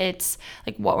sword. It's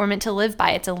what we're meant to live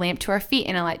by. It's a lamp to our feet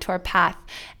and a light to our path.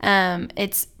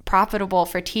 It's profitable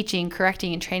for teaching,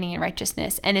 correcting, and training in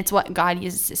righteousness. And it's what God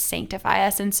uses to sanctify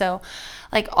us. And so,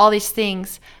 like, all these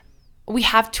things, we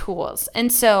have tools.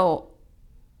 And so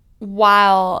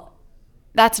while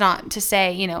that's not to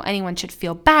say, anyone should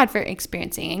feel bad for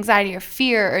experiencing anxiety or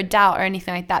fear or doubt or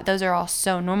anything like that. Those are all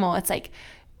so normal. It's like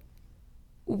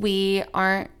we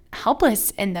aren't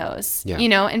helpless in those,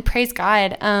 and praise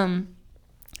God.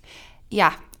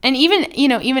 Yeah. And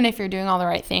even if you're doing all the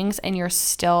right things and you're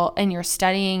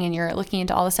studying and you're looking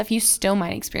into all this stuff, you still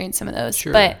might experience some of those.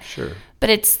 Sure. But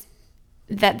it's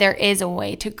that there is a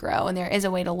way to grow and there is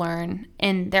a way to learn,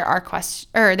 and there are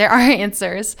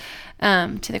answers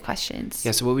to the questions.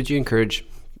 Yeah. So what would you encourage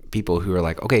people who are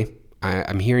like, okay,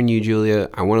 I'm hearing you, Julia.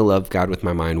 I want to love God with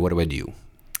my mind. What do I do?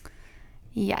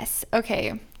 Yes.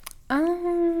 Okay.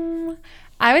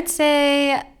 I would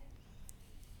say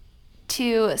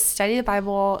to study the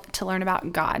Bible to learn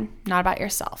about God, not about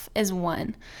yourself, is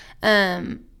one.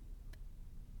 And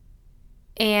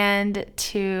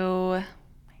to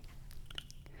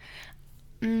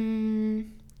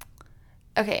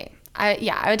okay.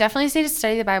 I would definitely say to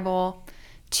study the Bible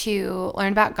to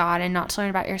learn about God and not to learn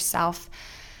about yourself.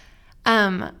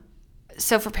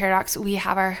 So for Paradox, we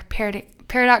have our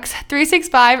Paradox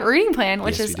 365 reading plan,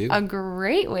 which is a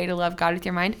great way to love God with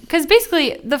your mind. Because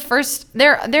basically there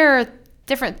are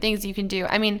different things you can do.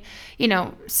 I mean,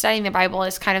 studying the Bible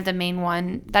is kind of the main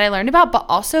one that I learned about, but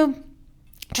also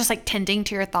just like tending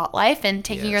to your thought life and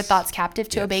taking your thoughts captive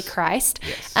to obey Christ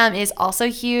is also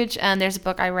huge. There's a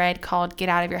book I read called Get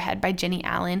Out of Your Head by Jenny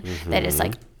Allen that is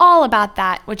like all about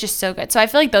that, which is so good. So I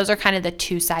feel like those are kind of the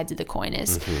two sides of the coin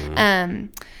is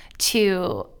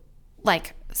to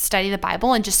like study the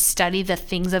Bible and just study the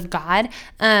things of God.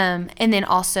 And then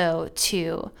also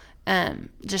to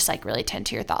just like really tend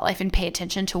to your thought life and pay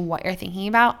attention to what you're thinking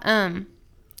about. So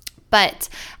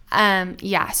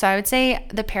I would say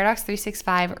the Paradox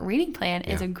 365 reading plan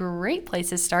is a great place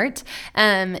to start.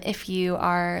 If you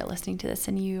are listening to this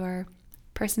and you are a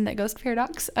person that goes to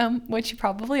Paradox, which you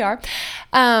probably are,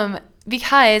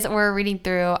 because we're reading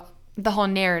through the whole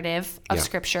narrative of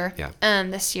Scripture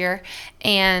this year.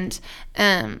 And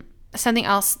something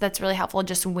else that's really helpful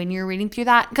just when you're reading through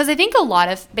that, because I think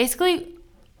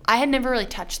I had never really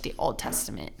touched the Old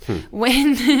Testament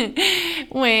when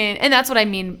and that's what I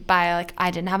mean by like I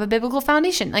didn't have a biblical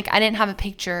foundation. Like I didn't have a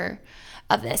picture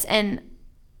of this. And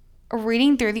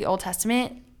reading through the Old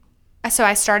Testament, so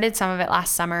I started some of it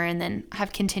last summer and then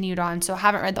have continued on. So I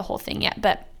haven't read the whole thing yet,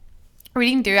 but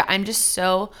reading through it, I'm just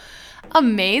so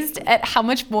amazed at how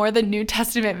much more the New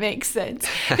Testament makes sense.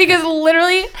 Because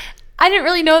literally, I didn't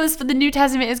really know this, but the New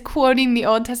Testament is quoting the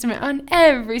Old Testament on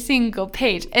every single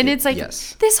page. And it's like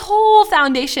this whole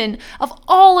foundation of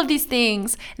all of these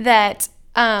things that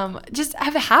just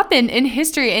have happened in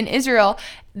history in Israel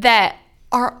that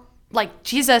are like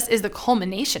Jesus is the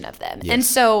culmination of them. And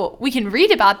so we can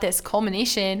read about this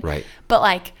culmination, but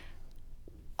like,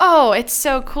 oh, it's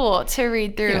so cool to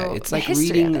read through it's like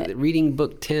reading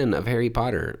book 10 of Harry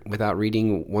Potter without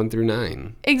reading 1 through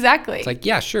 9. Exactly. It's like,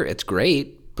 yeah, sure, it's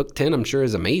great. Book 10, I'm sure,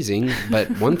 is amazing, but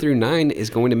 1 through 9 is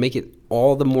going to make it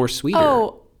all the more sweeter.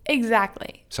 Oh,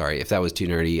 exactly. Sorry if that was too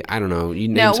nerdy. I don't know. You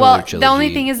no, well, the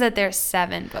only thing is that there's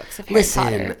 7 books of Harry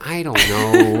Potter. Listen, I don't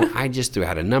know. I just threw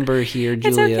out a number here,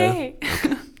 Julia. It's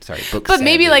okay. Sorry, book But 7.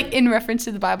 maybe like in reference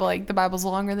to the Bible, like the Bible's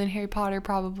longer than Harry Potter,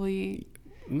 probably.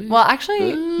 Well,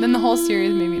 actually, then the whole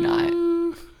series, maybe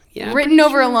not. Yeah, written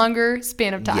over a longer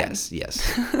span of time.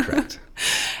 Yes, correct.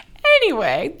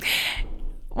 Anyway,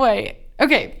 wait.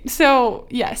 Okay, so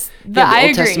yes, the I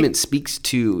Old agree. Testament speaks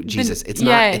to Jesus. It's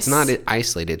not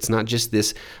isolated. It's not just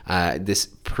this this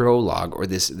prologue or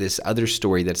this other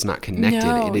story that's not connected.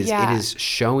 No, it is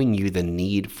showing you the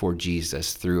need for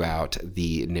Jesus throughout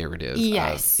the narrative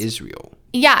of Israel.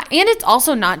 Yeah, and it's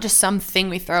also not just something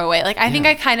we throw away. Like I think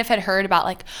I kind of had heard about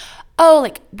like, oh,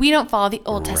 like we don't follow the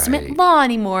Old Testament law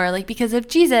anymore, like because of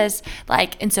Jesus,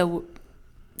 like, and so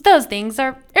those things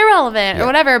are irrelevant or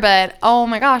whatever, but oh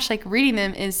my gosh, like reading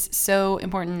them is so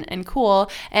important and cool.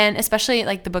 And especially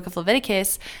like the book of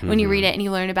Leviticus, when you read it and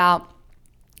you learn about,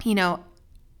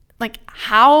 like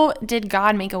how did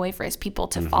God make a way for his people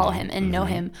to follow him and know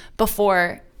him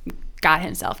before God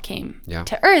himself came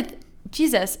to earth,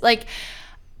 Jesus, like,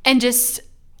 and just,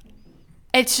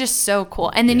 it's just so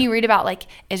cool. And then you read about like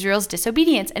Israel's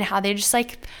disobedience and how they just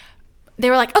like, they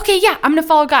were like, okay, yeah, I'm going to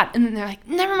follow God. And then they're like,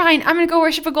 never mind, I'm going to go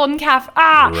worship a golden calf.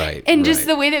 And just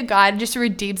the way that God just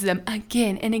redeems them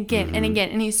again and again and again.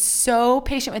 And he's so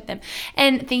patient with them.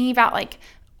 And thinking about like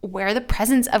where the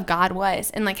presence of God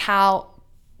was and like how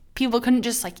people couldn't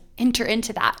just like enter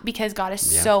into that because God is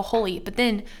so holy. But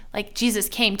then like Jesus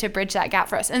came to bridge that gap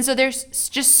for us. And so there's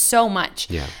just so much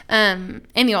in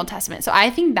the Old Testament. So I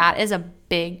think that is a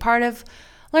big part of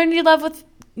learning to love with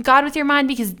God with your mind,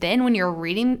 because then when you're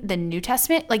reading the New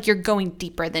Testament, like you're going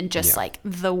deeper than just like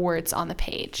the words on the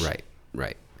page.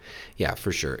 Right. Yeah,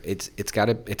 for sure. It's got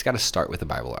to start with the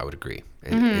Bible. I would agree.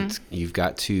 And you've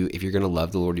got to, if you're going to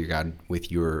love the Lord your God with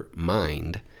your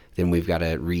mind, then we've got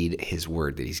to read his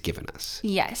word that he's given us.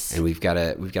 Yes. And we've got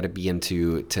to begin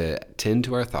to tend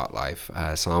to our thought life.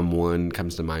 Psalm 1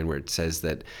 comes to mind where it says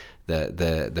that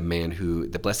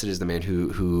the blessed is the man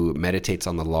who meditates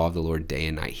on the law of the Lord day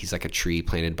and night. He's like a tree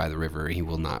planted by the river. He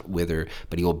will not wither,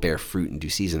 but he will bear fruit in due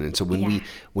season. And so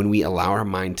when we allow our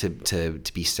mind to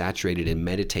be saturated in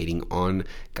meditating on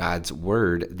God's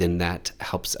word, then that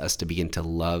helps us to begin to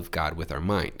love God with our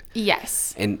mind.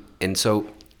 Yes. And so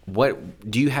what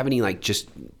do you have any, like, just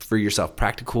for yourself,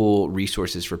 practical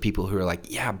resources for people who are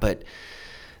like, yeah, but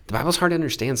the Bible's hard to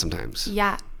understand sometimes?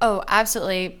 Yeah. Oh,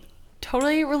 absolutely.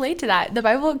 Totally relate to that. The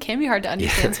Bible can be hard to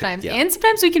understand sometimes. Yeah. And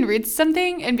sometimes we can read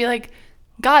something and be like,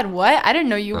 God, what? I didn't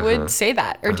know you would say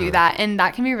that or do that. And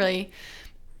that can be really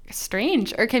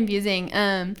strange or confusing.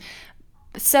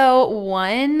 So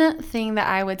one thing that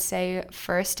I would say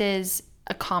first is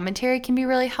a commentary can be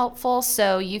really helpful.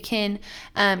 So you can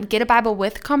get a Bible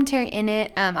with commentary in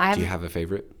it. Do you have a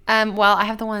favorite? Well, I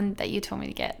have the one that you told me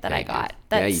to get that I got.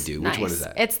 You do. Which one is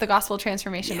that? It's the Gospel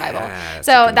Transformation Bible. That's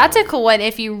so that's a cool one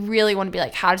if you really want to be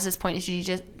like, how does this point to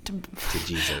Jesus?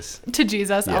 To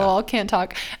Jesus. Yeah. Oh, can't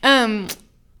talk.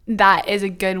 That is a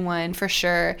good one for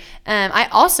sure. I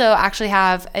also actually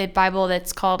have a Bible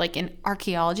that's called like an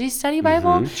archaeology study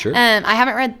Bible. Sure. I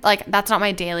haven't read, like, that's not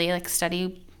my daily like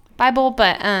study Bible,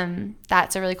 but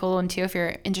that's a really cool one too if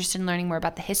you're interested in learning more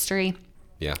about the history.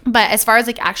 Yeah. But as far as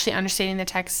like actually understanding the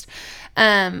text,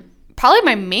 probably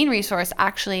my main resource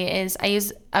actually is I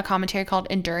use a commentary called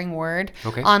Enduring Word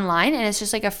online, and it's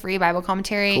just like a free Bible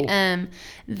commentary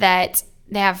that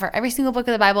they have for every single book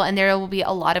of the Bible, and there will be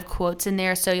a lot of quotes in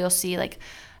there. So you'll see like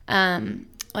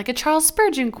a Charles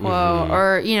Spurgeon quote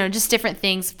or, you know, just different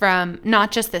things from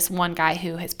not just this one guy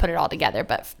who has put it all together,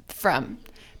 but from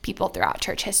people throughout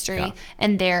church history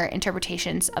and their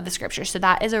interpretations of the scripture. So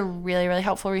that is a really, really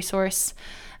helpful resource.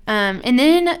 And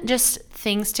then just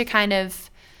things to kind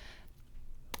of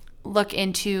look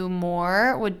into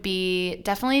more would be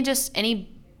definitely just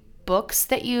any books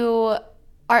that you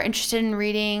are interested in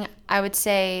reading. I would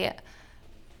say,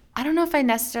 I don't know if I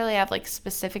necessarily have like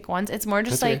specific ones. It's more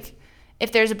just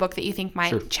if there's a book that you think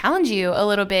might challenge you a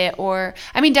little bit, or,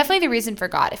 I mean, definitely The Reason for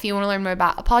God. If you want to learn more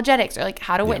about apologetics or like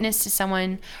how to witness to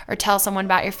someone or tell someone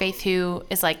about your faith who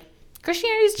is like,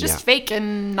 Christianity is just fake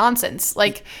and nonsense.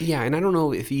 Like, and I don't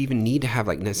know if you even need to have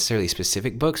like necessarily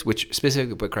specific books, which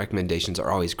specific book recommendations are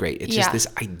always great. It's just this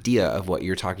idea of what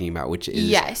you're talking about, which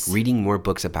is reading more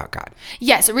books about God.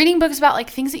 Yes, reading books about like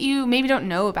things that you maybe don't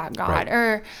know about God,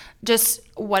 or just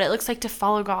what it looks like to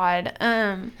follow God.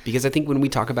 Because I think when we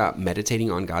talk about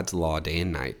meditating on God's law day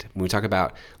and night, when we talk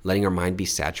about letting our mind be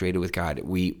saturated with God,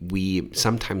 we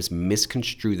sometimes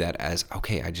misconstrue that as,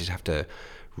 okay, I just have to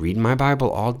read my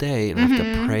Bible all day and I have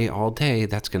to pray all day.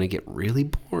 That's going to get really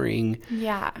boring.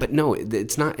 Yeah. But no,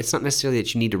 it's not necessarily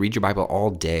that you need to read your Bible all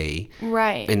day.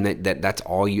 Right. And that's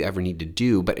all you ever need to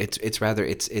do. But it's rather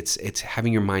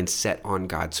having your mind set on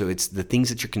God. So it's the things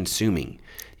that you're consuming.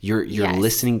 You're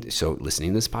listening. So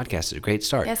listening to this podcast is a great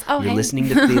start. Yes. Oh, you're listening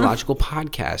to theological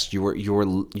podcasts.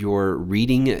 You're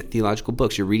reading theological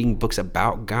books. You're reading books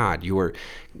about God.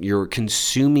 You're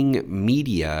consuming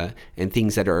media and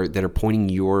things that are pointing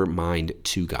your mind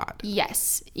to God.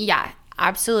 Yes. Yeah.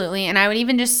 Absolutely. And I would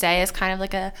even just say as kind of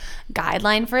like a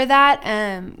guideline for that,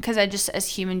 because I just, as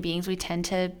human beings, we tend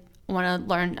to want to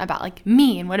learn about like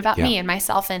me and what about me and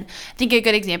myself. And I think a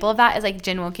good example of that is like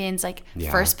Jen Wilkins, like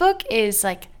first book is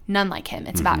like None Like Him.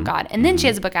 It's about God. And then she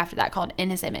has a book after that called In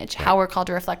His Image, how we're called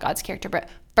to reflect God's character. But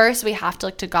first we have to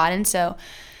look to God. And so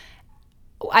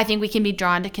I think we can be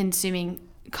drawn to consuming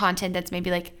content that's maybe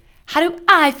like, how do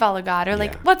I follow God? Or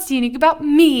like, what's unique about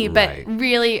me? But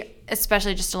really,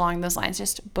 especially just along those lines,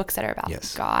 just books that are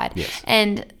about God. Yes.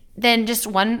 And then just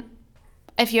one,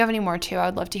 if you have any more too, I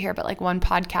would love to hear. But like one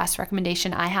podcast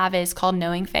recommendation I have is called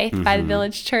Knowing Faith by the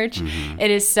Village Church.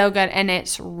 It is so good, and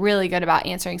it's really good about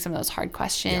answering some of those hard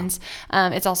questions.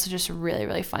 It's also just really,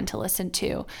 really fun to listen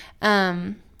to.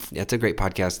 It's a great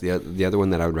podcast. The other one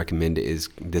that I would recommend is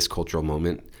This Cultural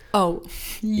Moment. Oh,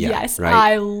 yes. right?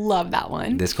 I love that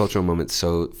one. This cultural moment's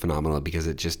so phenomenal because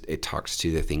it talks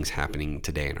to the things happening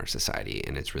today in our society,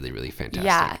 and it's really, really fantastic.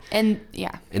 Yeah.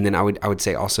 And then I would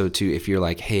say also too, if you're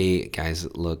like, hey guys,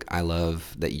 look, I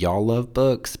love that y'all love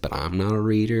books, but I'm not a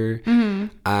reader.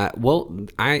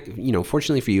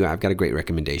 Fortunately for you, I've got a great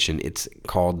recommendation. It's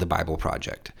called The Bible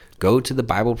Project. Go to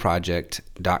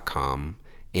thebibleproject.com.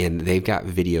 And they've got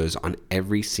videos on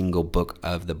every single book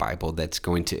of the Bible that's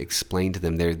going to explain to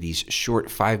them. They're these short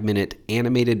 5-minute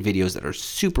animated videos that are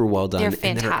super well done. They're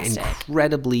fantastic. And that are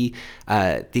incredibly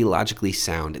theologically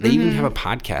sound. They even have a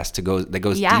podcast that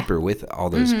goes deeper with all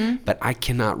those. But I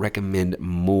cannot recommend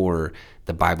more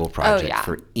the Bible Project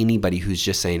for anybody who's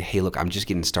just saying, hey, look, I'm just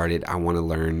getting started. I want to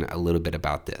learn a little bit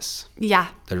about this. Yeah.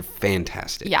 They're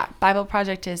fantastic. Yeah. Bible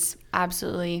Project is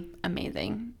absolutely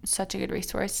amazing. Such a good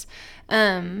resource.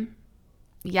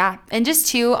 Yeah. And just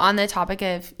too, on the topic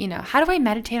of, how do I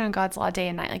meditate on God's law day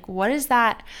and night? Like, what does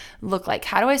that look like?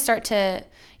 How do I start to,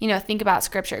 think about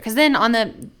scripture? Because then on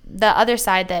the other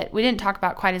side that we didn't talk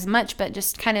about quite as much, but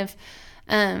just kind of,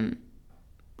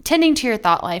 tending to your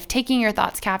thought life, taking your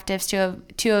thoughts captives to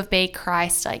obey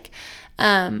Christ, like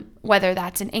whether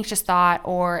that's an anxious thought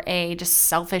or a just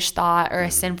selfish thought or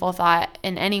a sinful thought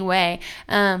in any way,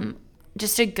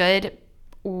 just a good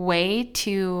way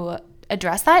to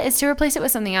address that is to replace it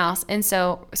with something else. And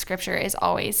so scripture is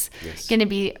always going to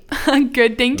be a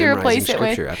good thing to replace it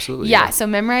with. Absolutely. Yeah. So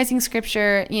memorizing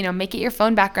scripture, make it your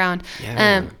phone background,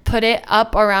 put it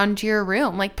up around your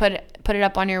room, like put it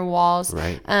up on your walls.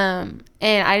 Right.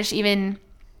 And I just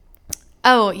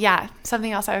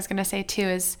something else I was going to say too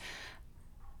is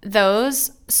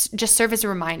those just serve as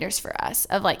reminders for us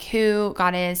of like who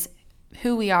God is,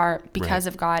 who we are because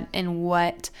of God, and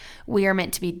what we are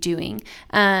meant to be doing.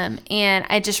 And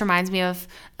it just reminds me of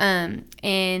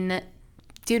in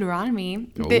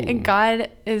Deuteronomy,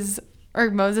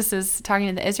 Moses is talking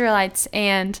to the Israelites,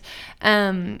 and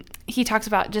he talks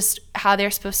about just how they're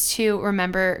supposed to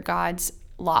remember God's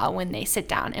law when they sit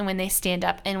down and when they stand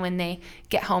up and when they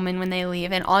get home and when they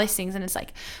leave and all these things. And it's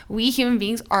like, we human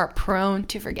beings are prone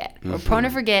to forget. We're prone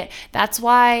to forget. That's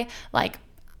why, like,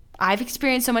 I've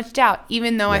experienced so much doubt,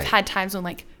 even though I've had times when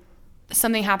like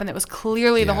something happened that was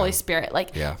clearly the Holy Spirit.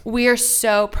 Like we are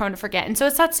so prone to forget. And so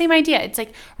it's that same idea. It's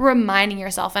like reminding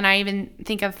yourself. And I even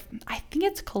think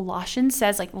it's Colossians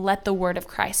says like, let the word of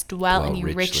Christ dwell in you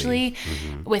richly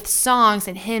with songs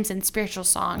and hymns and spiritual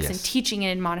songs and teaching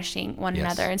and admonishing one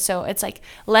another. And so it's like,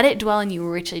 let it dwell in you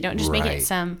richly. Don't just make it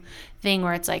some thing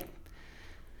where it's like,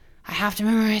 I have to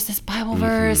memorize this Bible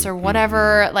verse or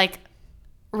whatever. Like,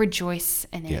 rejoice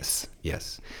in it.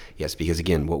 Yes. Because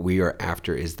again, what we are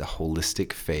after is the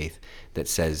holistic faith that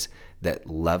says that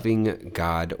loving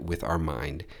God with our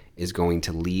mind is going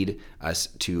to lead us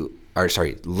to,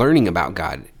 learning about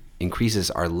God increases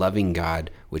our loving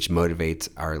God, which motivates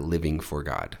our living for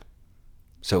God.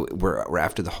 So we're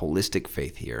after the holistic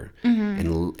faith here,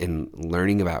 and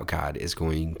learning about God is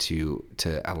going to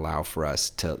allow for us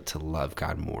to love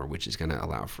God more, which is going to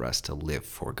allow for us to live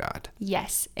for God.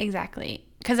 Yes, exactly.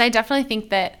 Because I definitely think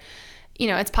that,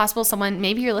 it's possible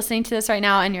maybe you're listening to this right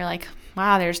now and you're like,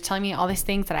 wow, they're just telling me all these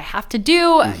things that I have to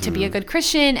do to be a good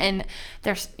Christian, and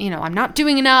there's, I'm not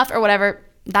doing enough or whatever.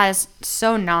 That is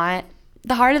so not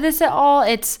the heart of this at all.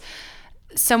 It's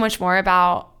so much more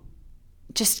about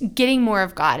just getting more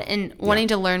of God and wanting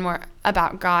to learn more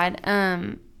about God.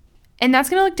 And that's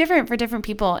going to look different for different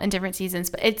people in different seasons,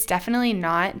 but it's definitely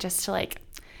not just to like,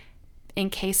 in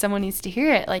case someone needs to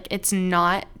hear it, like it's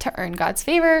not to earn God's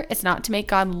favor. It's not to make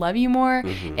God love you more.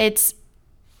 It's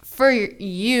for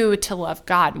you to love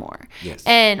God more. Yes.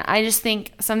 And I just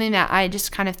think something that I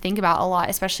just kind of think about a lot,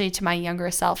 especially to my younger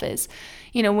self, is,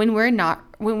 when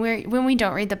we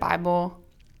don't read the Bible,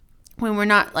 when we're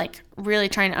not like really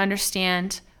trying to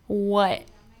understand what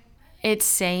it's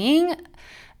saying,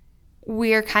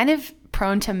 we're kind of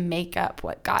prone to make up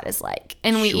what God is like.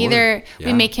 And we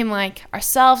we make him like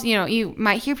ourselves. You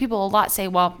might hear people a lot say,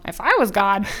 well, if I was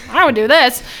God, I would do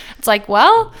this. It's like,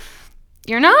 well,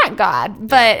 you're not God.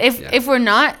 But if we're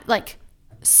not like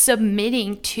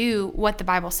submitting to what the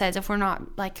Bible says, if we're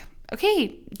not like,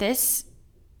 okay, this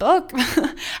book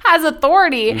has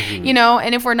authority,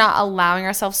 and if we're not allowing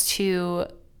ourselves to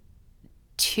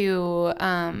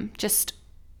just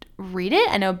read it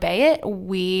and obey it,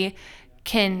 we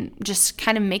can just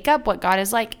kind of make up what God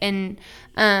is like and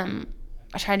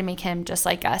try to make him just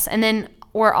like us. And then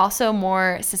we're also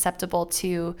more susceptible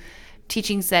to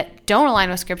teachings that don't align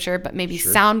with scripture, but maybe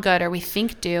sound good or we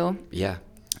think do. Yeah.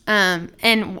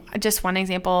 And just one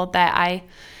example that I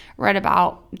read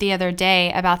about the other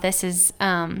day about this is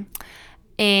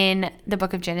in the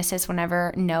book of Genesis,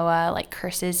 whenever Noah like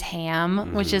curses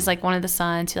Ham, which is like one of the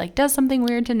sons who like does something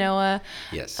weird to Noah.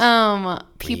 Yes.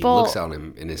 People he looks on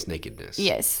him in his nakedness.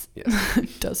 Yes.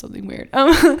 Does something weird.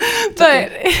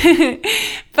 But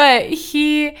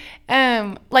he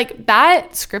like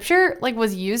that scripture like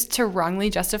was used to wrongly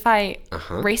justify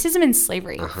racism and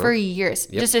slavery for years,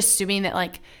 just assuming that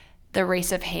like the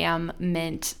race of Ham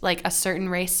meant like a certain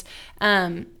race,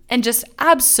 and just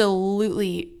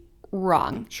absolutely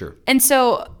wrong. Sure. And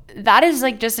so that is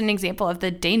like just an example of the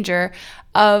danger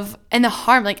of and the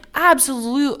harm, like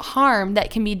absolute harm that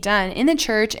can be done in the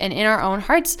church and in our own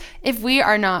hearts if we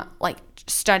are not like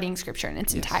studying scripture in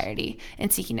its entirety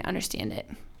and seeking to understand it.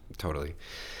 Totally.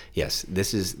 Yes,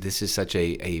 this is such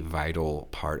a vital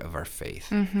part of our faith.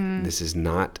 This is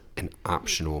not an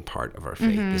optional part of our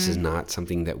faith. This is not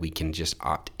something that we can just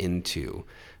opt into,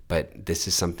 but this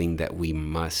is something that we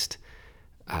must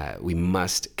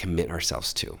commit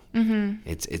ourselves to.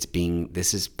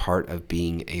 This is part of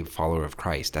being a follower of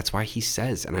Christ. That's why he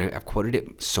says, and I've quoted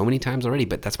it so many times already,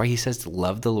 but that's why he says to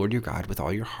love the Lord your God with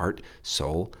all your heart,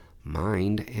 soul,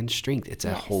 mind, and strength. It's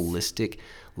a holistic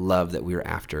love that we're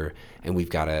after, and we've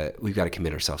got to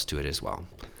commit ourselves to it as well.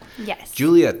 Yes.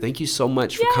 Julia, thank you so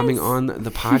much for coming on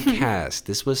the podcast.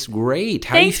 This was great.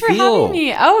 How Thanks do you feel? for having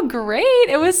me. Oh, great.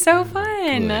 It was so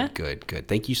fun. Good.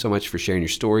 Thank you so much for sharing your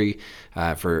story,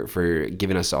 for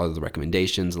giving us all of the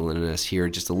recommendations and letting us hear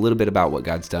just a little bit about what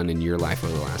God's done in your life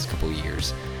over the last couple of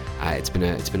years. It's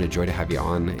been a joy to have you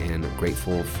on, and I'm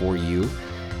grateful for you.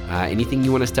 Anything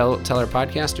you want to tell our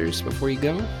podcasters before you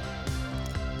go?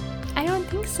 I don't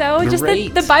think so. Great. Just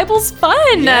that the Bible's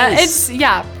fun. Yes.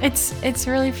 It's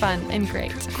really fun and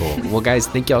great. Cool. Well, guys,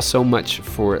 thank y'all so much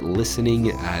for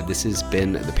listening. This has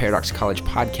been the Paradox College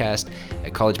podcast,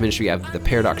 a college ministry of the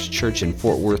Paradox Church in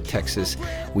Fort Worth, Texas.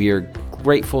 We are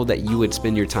grateful that you would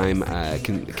spend your time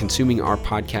consuming our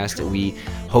podcast, and we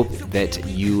hope that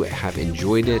you have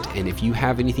enjoyed it. And if you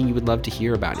have anything you would love to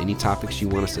hear about, any topics you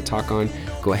want us to talk on,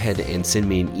 go ahead and send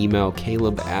me an email,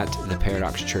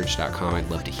 caleb@theparadoxchurch.com. I'd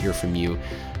love to hear from you.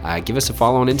 Give us a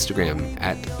follow on Instagram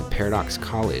at the Paradox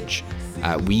College.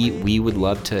 We would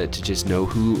love to just know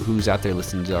who's out there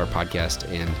listening to our podcast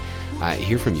and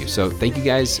hear from you. So thank you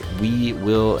guys. We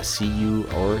will see you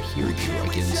or hear you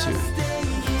again soon.